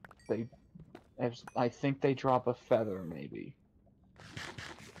 No. They... I think they drop a feather, maybe.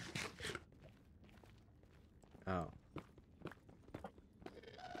 Oh.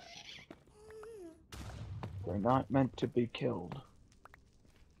 They're not meant to be killed.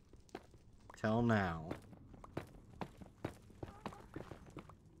 Till now.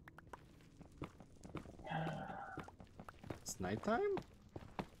 It's nighttime?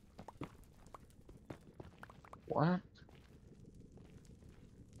 What?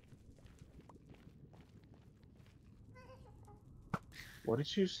 What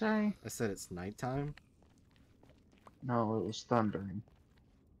did you say? I said it's nighttime? No, it was thundering.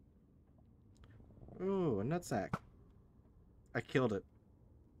 Ooh, a nutsack. I killed it.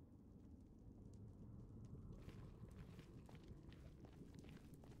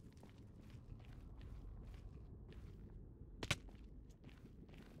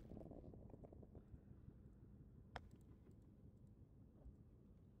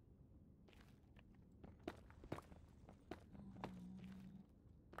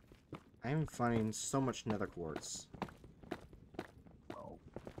 I'm finding so much nether quartz. Oh,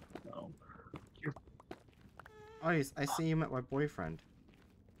 no. Oh, I see you met my boyfriend.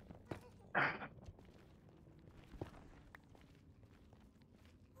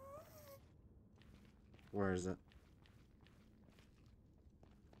 Where is it?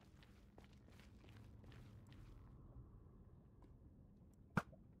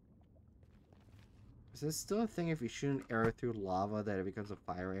 Is this still a thing if you shoot an arrow through lava that it becomes a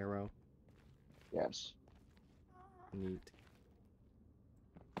fire arrow? Yes. Neat.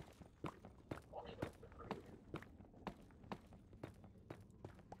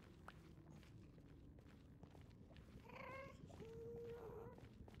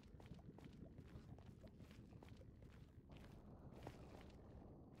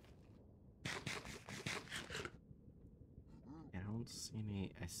 I don't see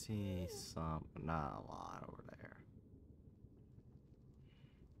any. I see some, but not a lot over there.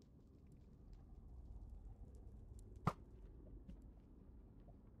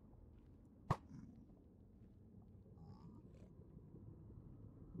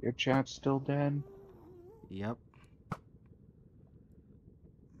 Your chat's still dead? Yep.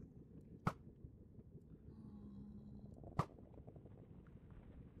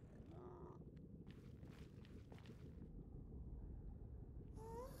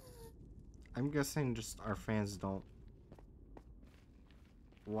 I'm guessing just our fans don't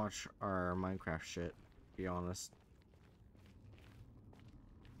watch our Minecraft shit, to be honest.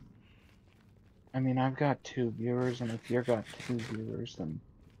 I mean, I've got 2 viewers, and if you've got 2 viewers, then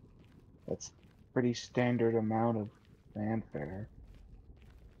that's pretty standard amount of fanfare.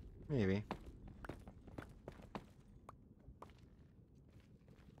 Maybe.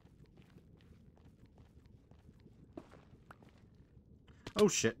 Oh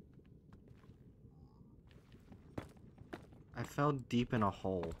shit. I fell deep in a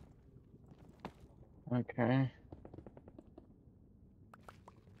hole. Okay.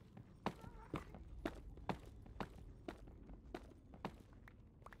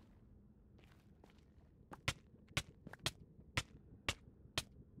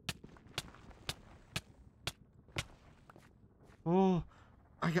 Oh,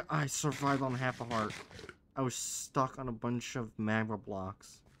 I survived on half a heart. I was stuck on a bunch of magma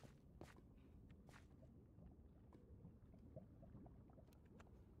blocks.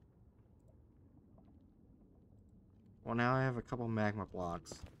 Well, now I have a couple magma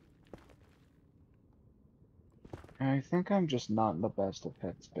blocks. I think I'm just not in the best of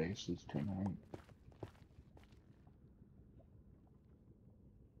headspaces tonight.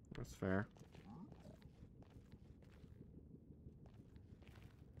 That's fair.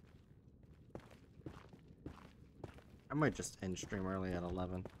 I might just end stream early at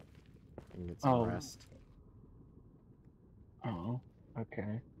 11 and get some rest. Oh,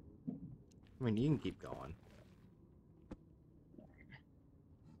 okay. I mean, you can keep going.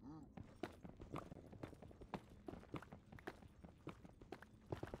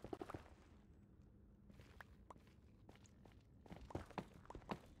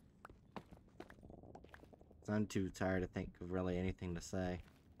 I'm too tired to think of really anything to say.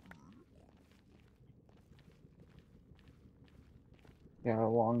 Yeah, a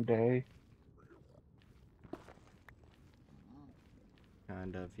long day.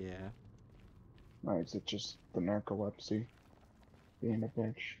 Kind of, yeah. Or is it just the narcolepsy being a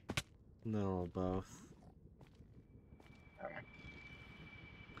bitch? Little of both.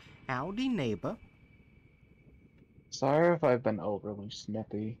 Howdy, neighbor. Sorry if I've been overly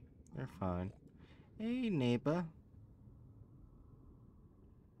snippy. They're fine. Hey, neighbor.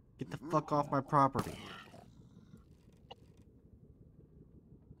 Get the fuck off my property.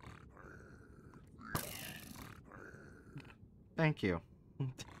 Thank you.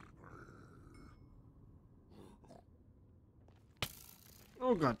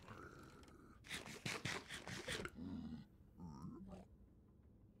 Oh god.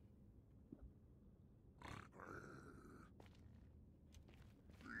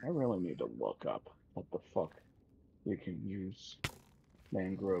 I really need to look up what the fuck we can use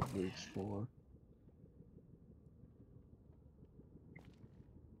mangrove roots for.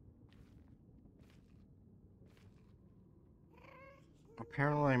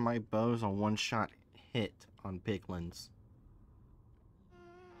 Apparently my bow's a one-shot hit on piglins.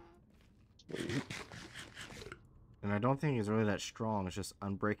 Sweet. And I don't think it's really that strong. It's just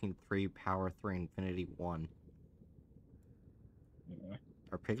Unbreaking 3, Power 3, Infinity 1. Yeah.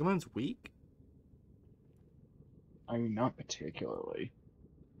 Are piglins weak? I mean, not particularly.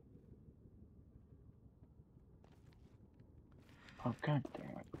 Oh, god damn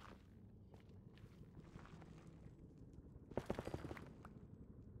it.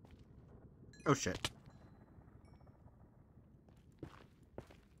 Oh shit.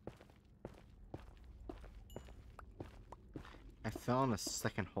 I fell in a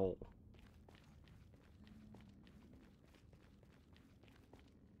second hole.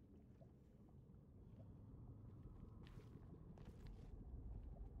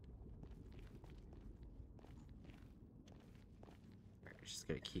 Just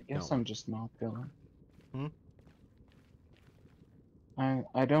gotta keep I guess going. I'm just not feeling. Hmm?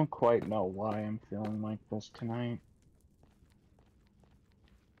 I don't quite know why I'm feeling like this tonight.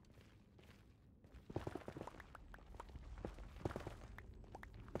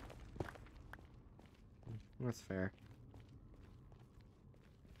 That's fair.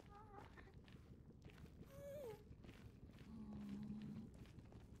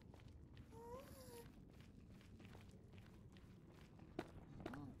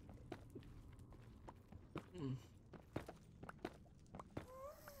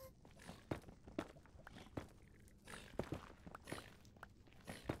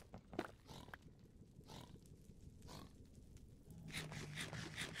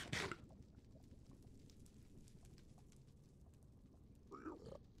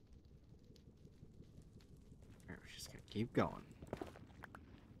 We're just gonna keep going.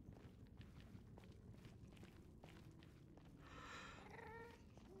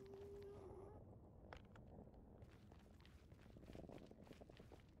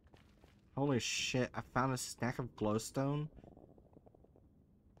 Holy shit, I found a stack of glowstone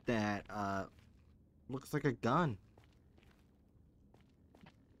that looks like a gun.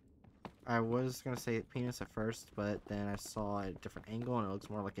 I was gonna say penis at first, but then I saw a different angle and it looks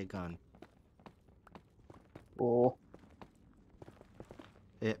more like a gun. Oh,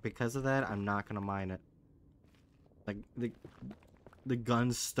 Because of that, I'm not gonna mine it. Like the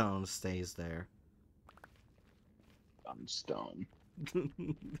gunstone stays there. I'm stoned.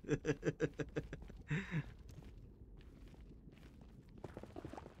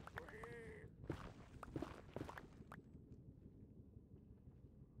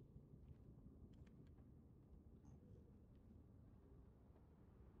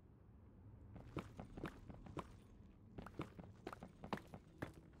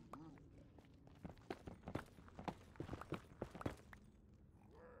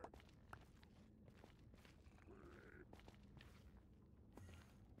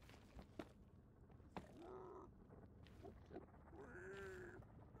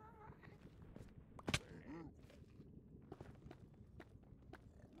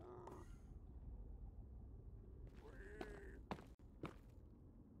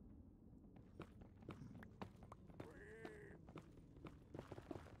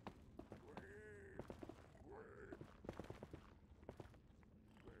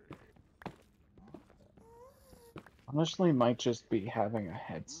 Honestly, might just be having a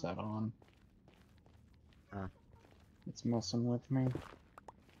headset on. Huh. It's messing with me.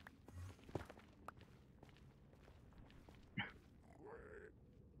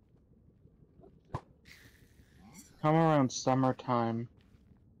 Come around summertime,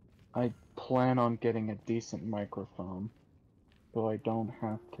 I plan on getting a decent microphone, so I don't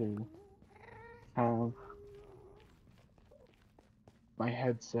have to have my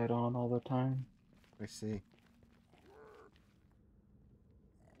headset on all the time. I see.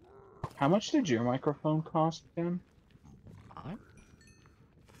 How much did your microphone cost, Tim? What?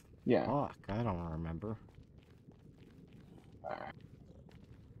 Yeah. Fuck, I don't remember.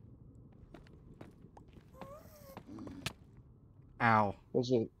 Ow.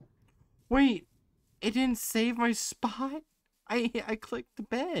 Was it? Wait, it didn't save my spot? I clicked the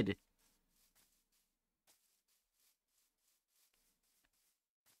bed.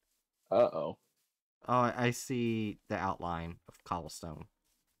 Uh-oh. Oh, I see the outline of cobblestone.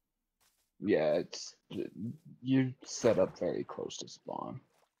 Yeah, it's you set up very close to spawn.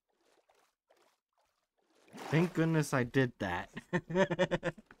 Thank goodness I did that.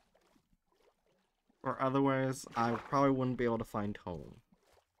 Or otherwise, I probably wouldn't be able to find home.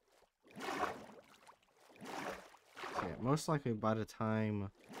 So yeah, most likely by the time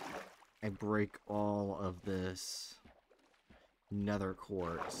I break all of this nether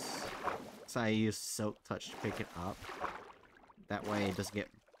quartz, so I use silk touch to pick it up. That way it doesn't get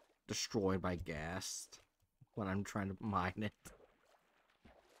destroyed by ghast when I'm trying to mine it.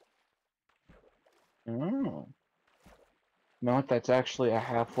 Oh. You know what? That's actually a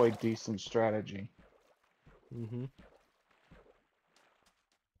halfway decent strategy. Mm-hmm.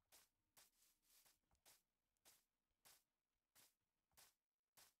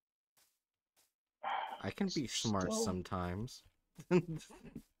 I can be smart Still. sometimes. And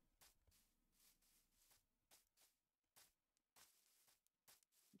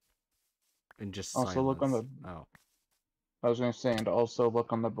just Also, look on silence. the. Oh. I was gonna say, and also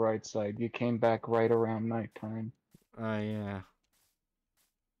look on the bright side. You came back right around nighttime. Yeah.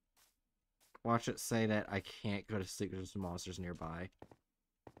 Watch it say that I can't go to sleep because there's monsters nearby.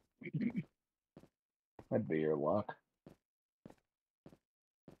 That'd be your luck.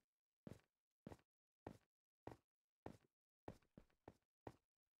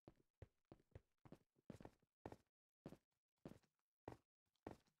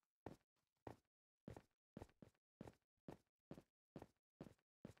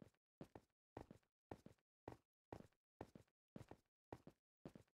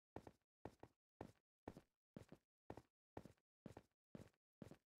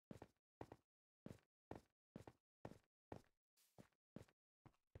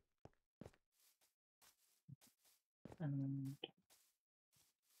 And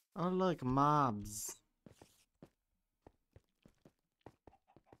Oh look, mobs.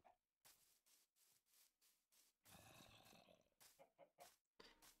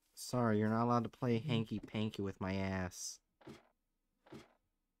 Sorry, you're not allowed to play hanky-panky with my ass.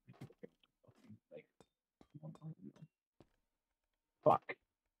 like, fuck.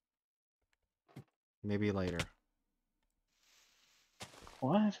 Maybe later.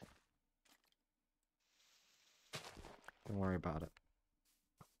 What? Don't worry about it.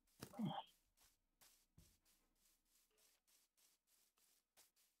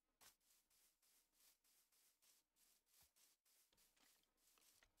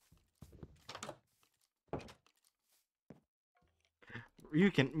 You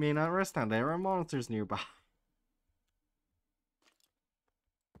may not rest now. There are monsters nearby.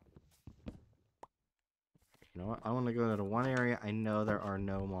 You know what? I want to go to the one area I know there are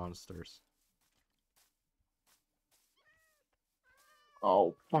no monsters.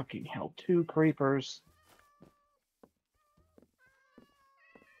 Oh, fucking hell. 2 creepers.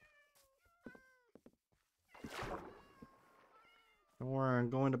 Don't worry, I'm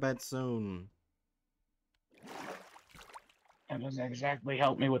going to bed soon. That doesn't exactly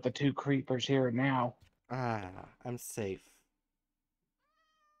help me with the 2 creepers here and now. Ah, I'm safe.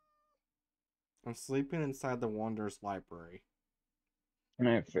 I'm sleeping inside the Wanderer's library. And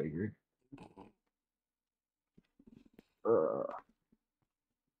I figured. Ugh.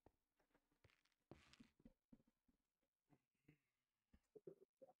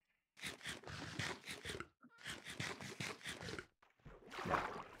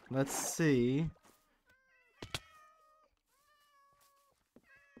 Let's see.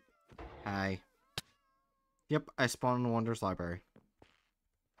 Hi. Yep, I spawned in the Wanderer's library.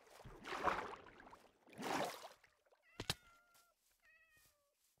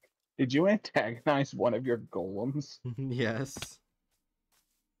 Did you antagonize one of your golems, Yes.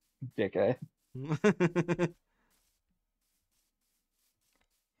 dickhead?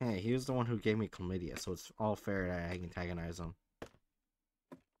 Hey, he was the one who gave me chlamydia, so it's all fair that I antagonize him.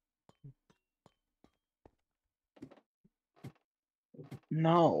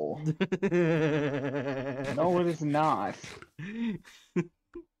 No. No, it is not.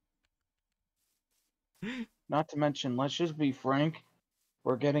 Not to mention, let's just be frank,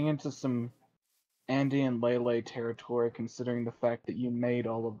 we're getting into some Andy and Lele territory, considering the fact that you made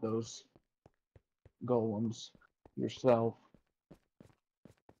all of those golems yourself.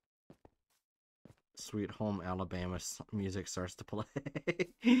 Sweet Home Alabama music starts to play.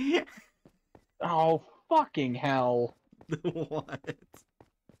 Oh, fucking hell. What?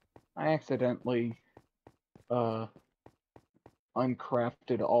 I accidentally, uncrafted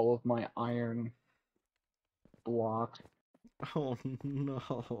all of my iron blocks. Oh no.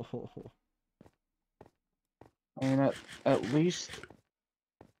 I mean, at least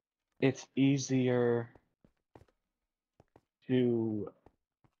it's easier to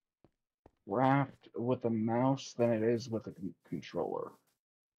craft with a mouse than it is with a controller.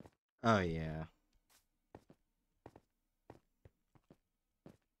 Oh yeah.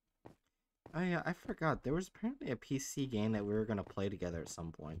 Oh yeah, I forgot. There was apparently a PC game that we were gonna play together at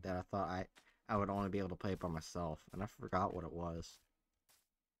some point that I thought I would only be able to play by myself, and I forgot what it was.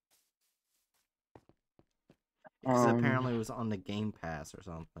 Because apparently it was on the Game Pass or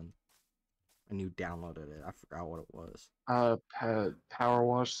something. And you downloaded it. I forgot what it was. Power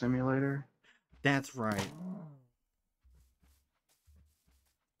Wash Simulator. That's right.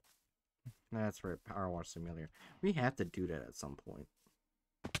 That's right, Power Wash Simulator. We have to do that at some point.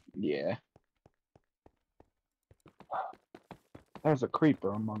 Yeah. There's a creeper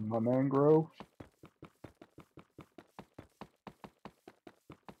among my mangroves.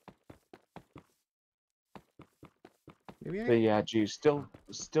 But yeah, geez,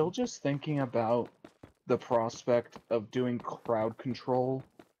 still just thinking about the prospect of doing crowd control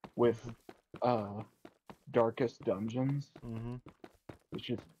with Darkest Dungeons,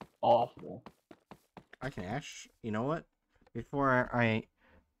 which is awful. I can actually, you know what? Before I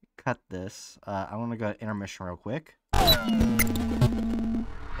cut this, I want to go to intermission real quick. And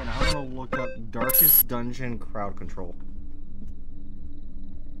I'm going to look up Darkest Dungeon crowd control.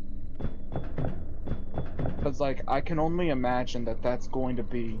 Because, like, I can only imagine that that's going to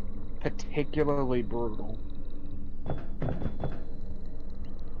be particularly brutal.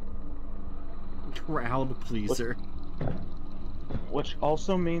 Crowd pleaser. Which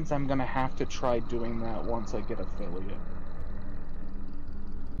also means I'm gonna have to try doing that once I get affiliate.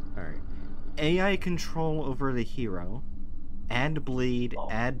 Alright. AI control over the hero. Add bleed,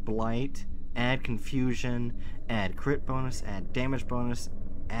 add blight, add confusion, add crit bonus, add damage bonus,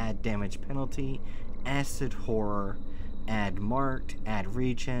 add damage penalty, acid horror, add marked, add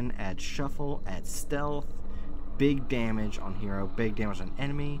regen, add shuffle, add stealth, big damage on hero, big damage on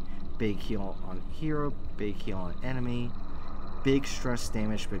enemy, big heal on hero, big heal on enemy, big stress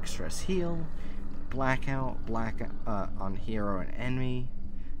damage, big stress heal, blackout on hero and enemy,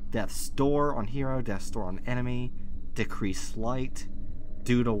 death store on hero, death store on enemy, decrease light,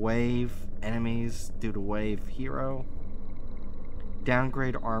 due to wave enemies, due to wave hero,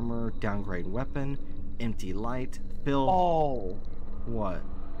 downgrade armor, downgrade weapon, empty light, fill. Oh, what?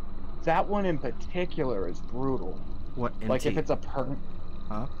 That one in particular is brutal. What? Empty? Like if it's a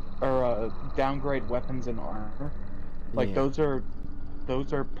or downgrade weapons and armor. Like yeah.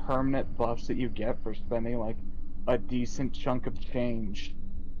 those are permanent buffs that you get for spending like a decent chunk of change.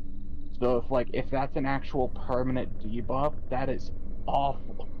 So if that's an actual permanent debuff, that is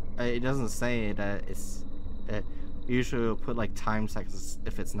awful. It doesn't say it. Usually it'll put like time seconds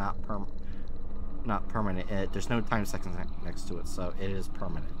if it's not permanent. There's no time seconds next to it, so it is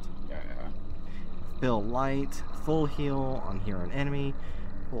permanent. Yeah. Fill light, full heal on hero and enemy,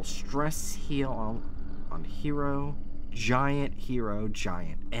 full stress heal on hero, giant hero,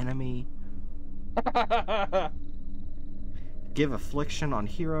 giant enemy. Give affliction on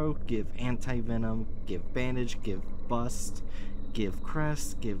hero, give anti-venom, give bandage, give bust, give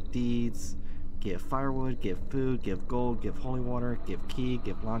crest, give deeds, give firewood, give food, give gold, give holy water, give key,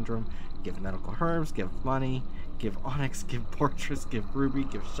 give landrum, give medical herbs, give money, give onyx, give fortress, give ruby,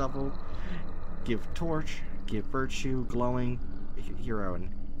 give shovel, give torch, give virtue, glowing hero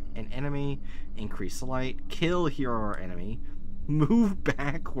and enemy, increase light, kill hero or enemy, move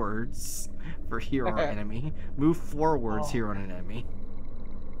backwards for hero or enemy, move forwards hero and enemy.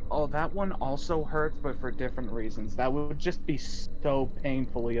 Oh, that one also hurts, but for different reasons. That would just be so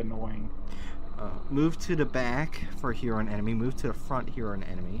painfully annoying. Move to the back for hero and enemy, move to the front hero and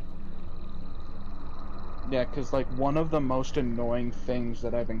enemy. Yeah, because like one of the most annoying things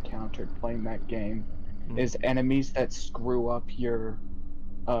that I've encountered playing that game is enemies that screw up your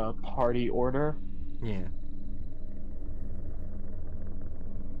party order. Yeah.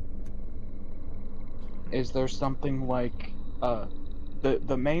 Is there something like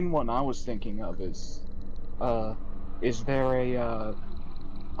the main one I was thinking of is there a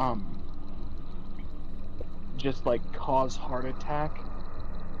just like cause heart attack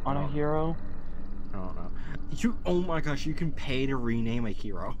on a Oh, hero. I don't know. Oh my gosh, you can pay to rename a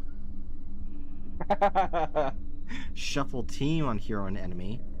hero. Shuffle team on hero and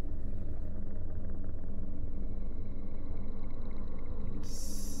enemy.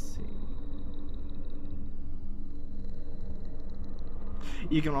 Let's see.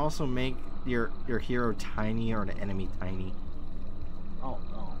 You can also make your hero tiny or the enemy tiny. Oh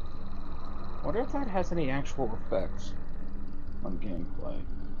no. Wonder if that has any actual effects on gameplay.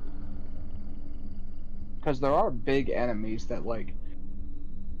 Because there are big enemies that like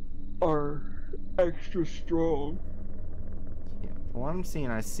are extra strong. Yeah. From what I'm seeing,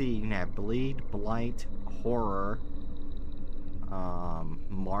 I see you can have bleed, blight, horror,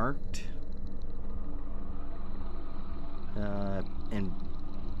 marked, and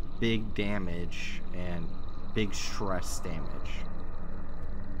big damage and big stress damage.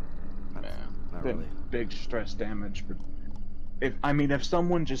 That's not Then really. big stress damage, but if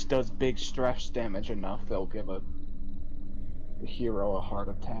someone just does big stress damage enough, they'll give a hero a heart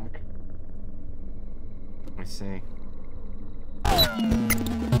attack. I see.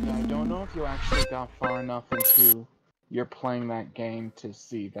 Yeah, I don't know if you actually got far enough into you're playing that game to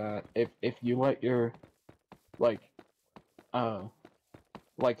see that. If you let your like uh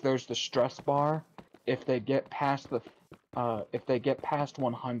like there's the stress bar, if they get past the if they get past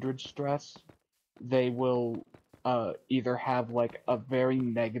 100 stress, they will either have like a very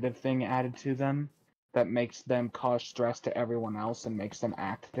negative thing added to them that makes them cause stress to everyone else and makes them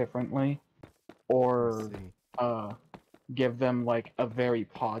act differently, I or see. uh give them like a very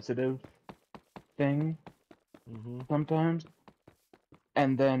positive thing Mm-hmm. sometimes.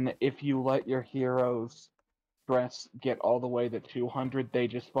 And then if you let your heroes stress get all the way to 200, they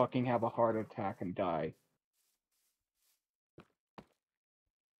just fucking have a heart attack and die.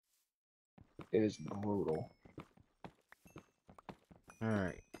 It is brutal.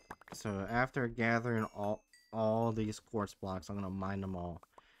 Alright. So after gathering all these quartz blocks, I'm gonna mine them all.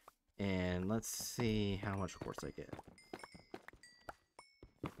 And let's see how much quartz I get.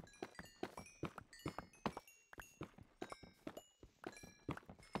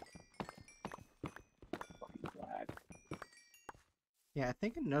 Fucking glad. Yeah, I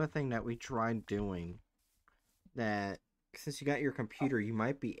think another thing that we tried doing that since you got your computer, you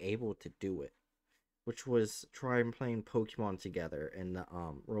might be able to do it, which was try playing Pokemon together in the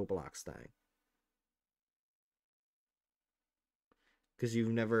Roblox thing. Because you've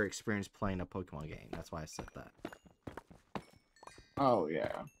never experienced playing a Pokemon game. That's why I said that. Oh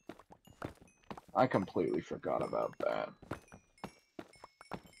yeah. I completely forgot about that.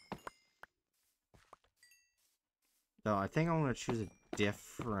 So I think I'm gonna choose a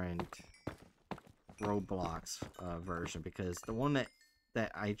different Roblox version because the one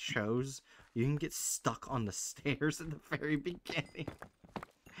that I chose, you can get stuck on the stairs at the very beginning.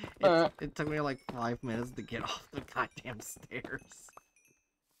 It took me like 5 minutes to get off the goddamn stairs.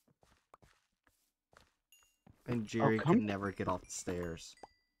 And Oh Jerry could come never get off the stairs.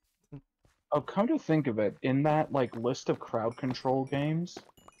 come to think of it, in that like list of crowd control games,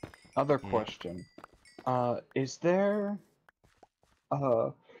 other Yeah. question. Is there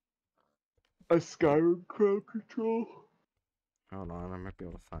uh a Skyrim crowd control? Hold on, I might be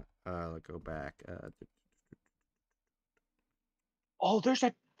able to find go back. Oh, there's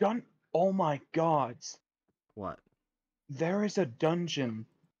a dun oh my god. What? There is a dungeon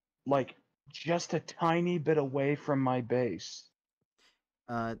like just a tiny bit away from my base.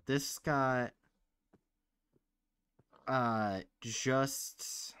 This got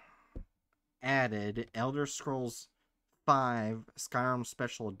just added Elder Scrolls 5 Skyrim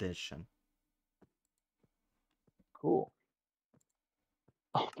Special Edition. Cool.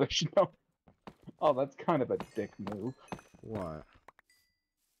 Oh, there's no. Oh, that's kind of a dick move. What?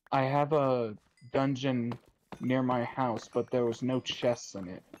 I have a dungeon near my house, but there was no chests in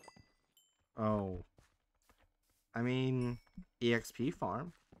it. Oh. I mean, EXP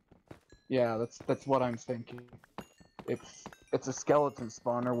farm. Yeah, that's what I'm thinking. It's a skeleton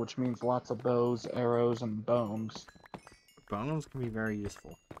spawner, which means lots of bows, arrows, and bones. Bones can be very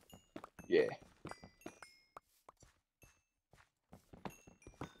useful. Yeah.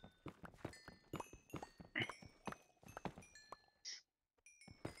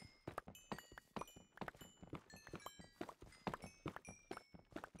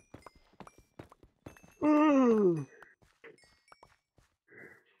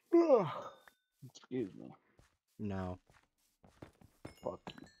 Excuse me. No. Fuck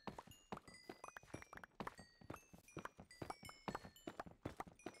you.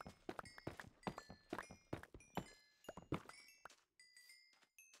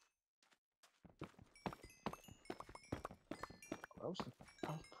 I was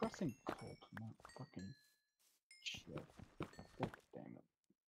pressing cult, not fucking shit. God damn it.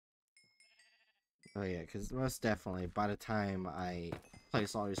 Oh yeah, because most definitely, by the time I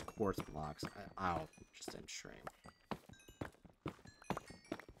place all these quartz blocks, I'll just end stream.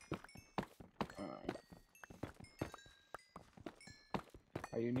 Alright.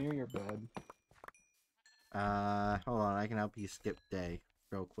 Are you near your bed? Hold on, I can help you skip day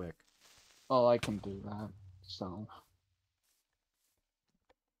real quick. Oh, I can do that. So,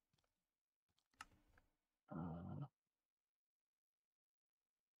 uh,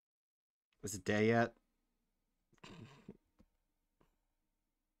 Is it day yet?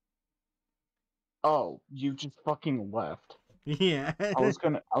 oh, you just fucking left. Yeah.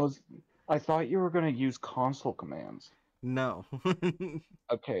 I thought you were gonna use console commands. No.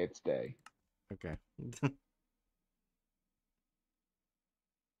 Okay, it's day. Okay.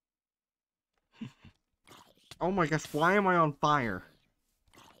 Oh my gosh, why am I on fire?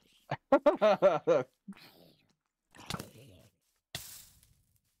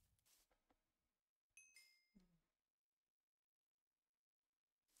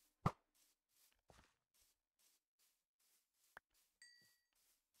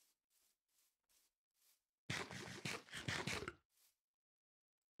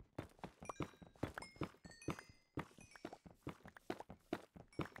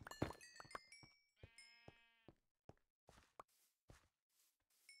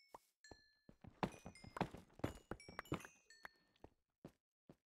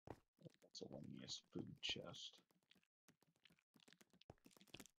 Miscellaneous food chest.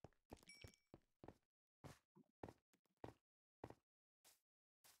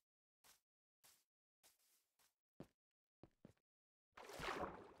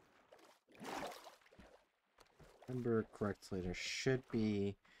 Remember correctly, there should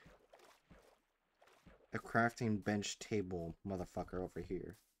be a crafting bench table motherfucker over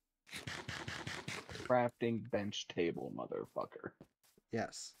here. Crafting bench table, motherfucker.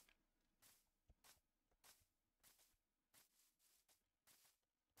 Yes.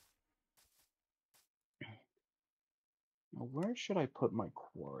 Now, where should I put my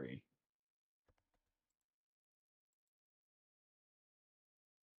quarry?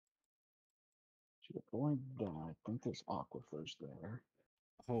 Should avoid that. I think there's aquifers there.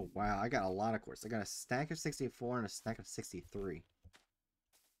 Oh wow, I got a lot of quartz. I got a stack of 64 and a stack of 63.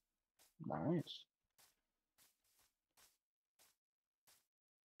 Nice.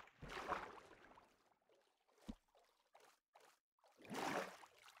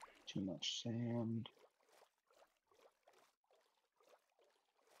 Too much sand.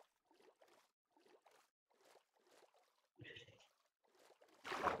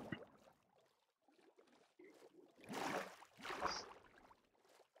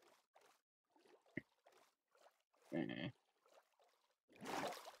 Eh.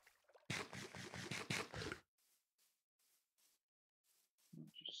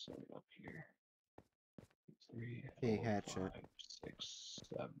 Just set it up here. 3, Hey, 4, hatchet. 5, 6,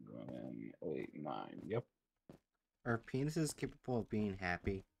 7, 8, 9. Yep. Are penises capable of being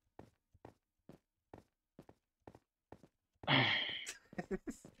happy?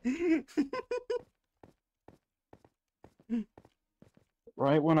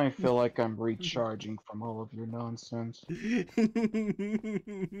 Right when I feel like I'm recharging from all of your nonsense. 4,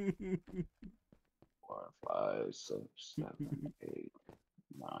 5, 6, 7, 8,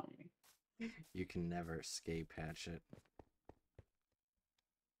 9. You can never escape, hatchet.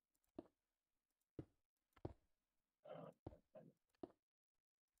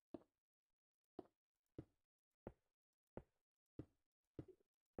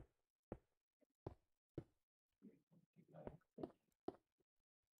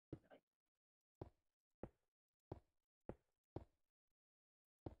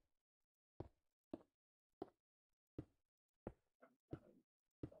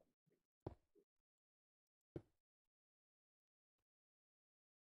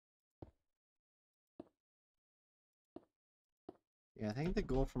 Yeah, I think the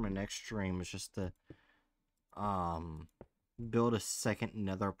goal for my next stream is just to um build a second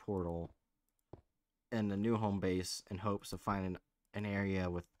nether portal in the new home base in hopes of finding an area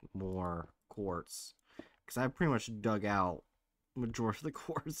with more quartz. Because I pretty much dug out majority of the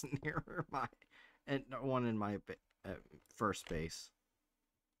quartz near my and one in my first base.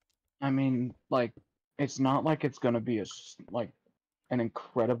 I mean, like, it's not like it's gonna be like an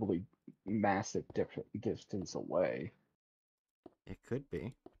incredibly massive distance away. It could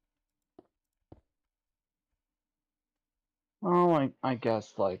be. Oh, I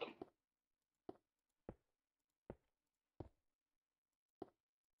guess like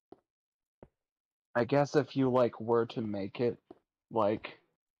I guess if you like were to make it like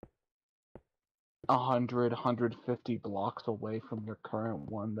 150 blocks away from your current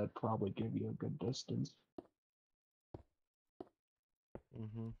one, that'd probably give you a good distance.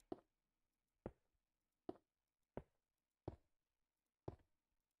 Mm-hmm.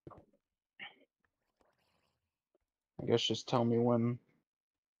 I guess just tell me when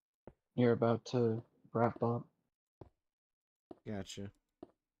you're about to wrap up. Gotcha.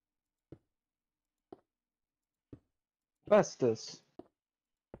 Festus.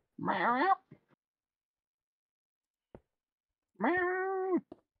 Meow. Meow.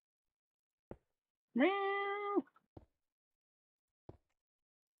 Meow.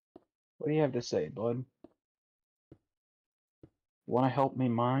 What do you have to say, bud? Want to help me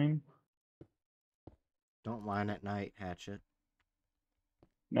mine? Don't mine at night, Hatchet.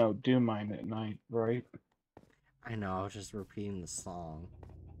 No, do mine at night, right? I know, I was just repeating the song.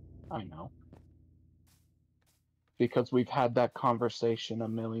 I know. Because we've had that conversation a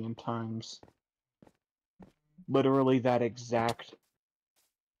million times. Literally that exact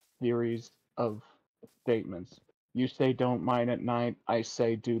series of statements. You say don't mine at night, I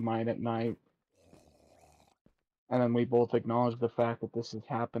say do mine at night. And then we both acknowledge the fact that this has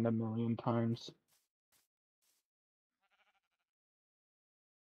happened a million times.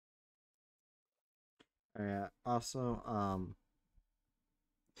 Yeah. Also, I'm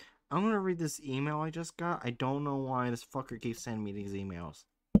gonna read this email I just got. I don't know why this fucker keeps sending me these emails.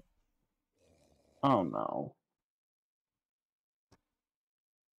 Oh no.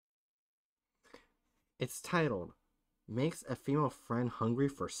 It's titled, "Makes a female friend hungry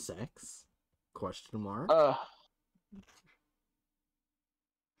for sex?" Question mark.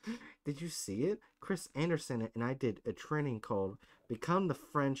 Did you see it? Chris Anderson and I did a training called "Become the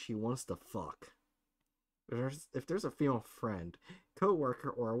Friend She Wants to Fuck." If there's a female friend, co-worker,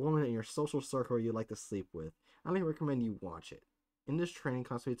 or a woman in your social circle you'd like to sleep with, I highly recommend you watch it. In this training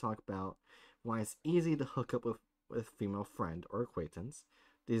class, we talk about why it's easy to hook up with a female friend or acquaintance,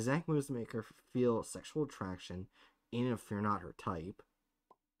 the exact moves to make her feel sexual attraction, even if you're not her type,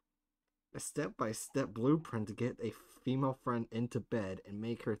 a step-by-step blueprint to get a female friend into bed and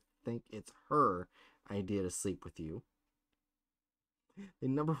make her think it's her idea to sleep with you, the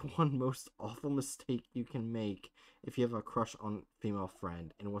number one most awful mistake you can make if you have a crush on a female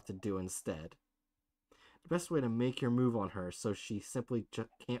friend and what to do instead, the best way to make your move on her so she simply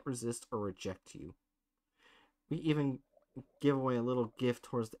can't resist or reject you. We even give away a little gift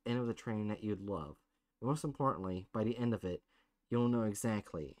towards the end of the training that you'd love. But most importantly, by the end of it, you'll know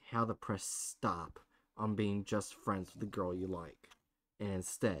exactly how to press stop on being just friends with the girl you like, and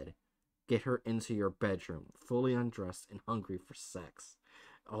instead, get her into your bedroom, fully undressed and hungry for sex.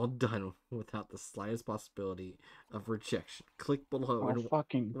 All done without the slightest possibility of rejection. Click below and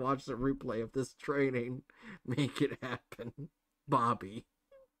watch the replay of this training. Make it happen. Bobby.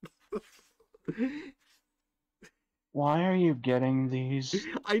 Why are you getting these?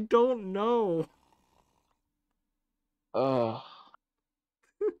 I don't know. Ugh.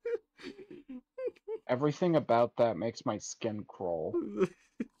 Everything about that makes my skin crawl.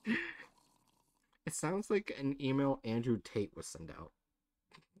 It sounds like an email Andrew Tate would send out.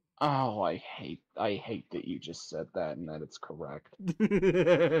 Oh, I hate that you just said that and that it's correct.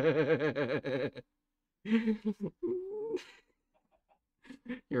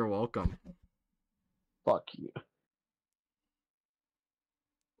 You're welcome. Fuck you.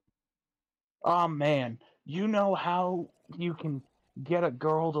 Oh man, you know how you can get a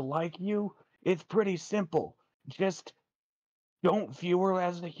girl to like you? It's pretty simple. Just don't view her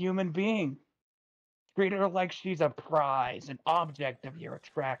as a human being. Treat her like she's a prize, an object of your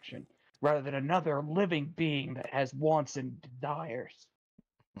attraction, rather than another living being that has wants and desires.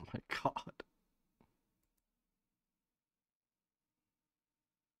 Oh my god.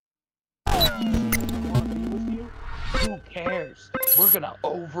 Who cares? We're gonna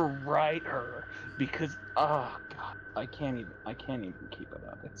overwrite her because oh god, I can't even keep it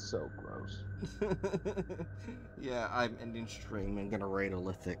up. It's so gross. Yeah, I'm ending stream and gonna rate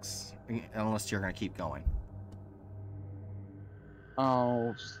Olithics. Unless you're gonna keep going.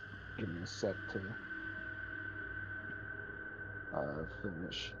 Oh, just give me a sec to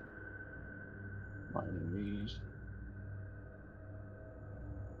finish mining these.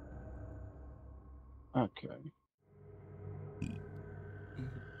 Okay.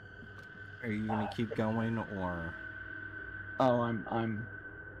 Are you gonna keep going or? Oh, I'm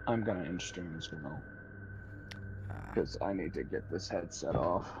gonna end stream as well because I need to get this headset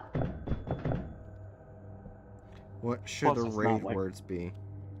off. What should Plus, the it's not rate like words be?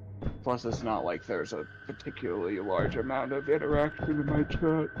 plus it's not like there's a particularly large amount of interaction in my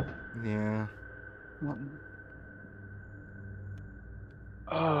chat. Yeah.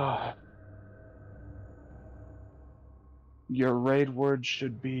 Uh, your raid word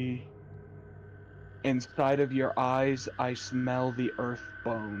should be, inside of your eyes, I smell the earth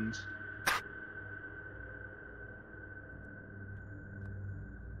bones.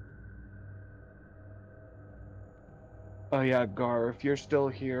 Oh yeah, Gar, if you're still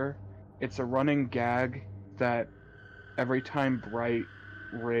here, it's a running gag that every time Bright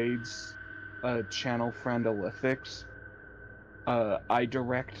raids a channel friend Elythix, I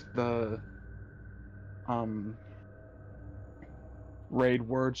direct the um raid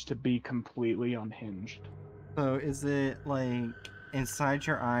words to be completely unhinged. So is it like inside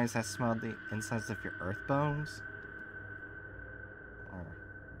your eyes I smell the insides of your earth bones? Or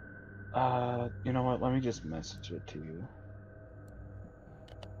You know what? Let me just message it to you.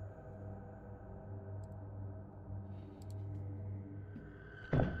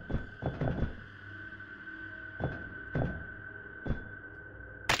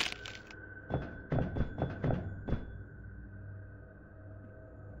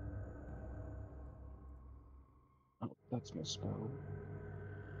 Oh, that's misspelled.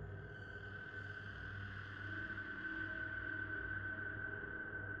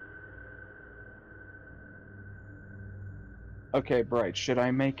 Okay, Bright, should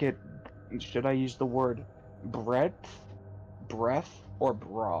I make it, should I use the word breath, or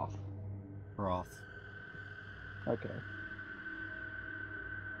broth? broth. Okay.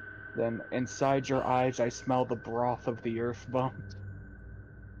 Then inside your eyes I smell the broth of the earth bones.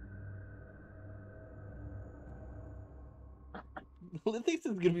 Lithics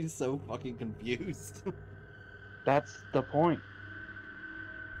is gonna be so fucking confused. That's the point.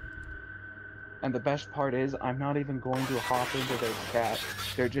 And the best part is, I'm not even going to hop into their chat.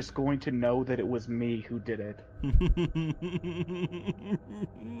 They're just going to know that it was me who did it.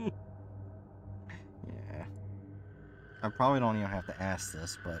 Yeah. I probably don't even have to ask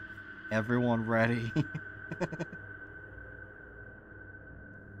this, but everyone ready?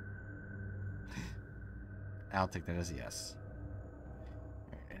 I'll take that as a yes.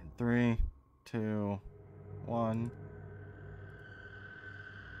 Alright, in 3, 2, 1.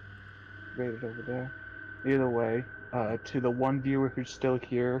 Rated over there. Either way, to the one viewer who's still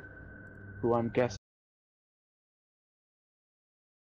here, who I'm guessing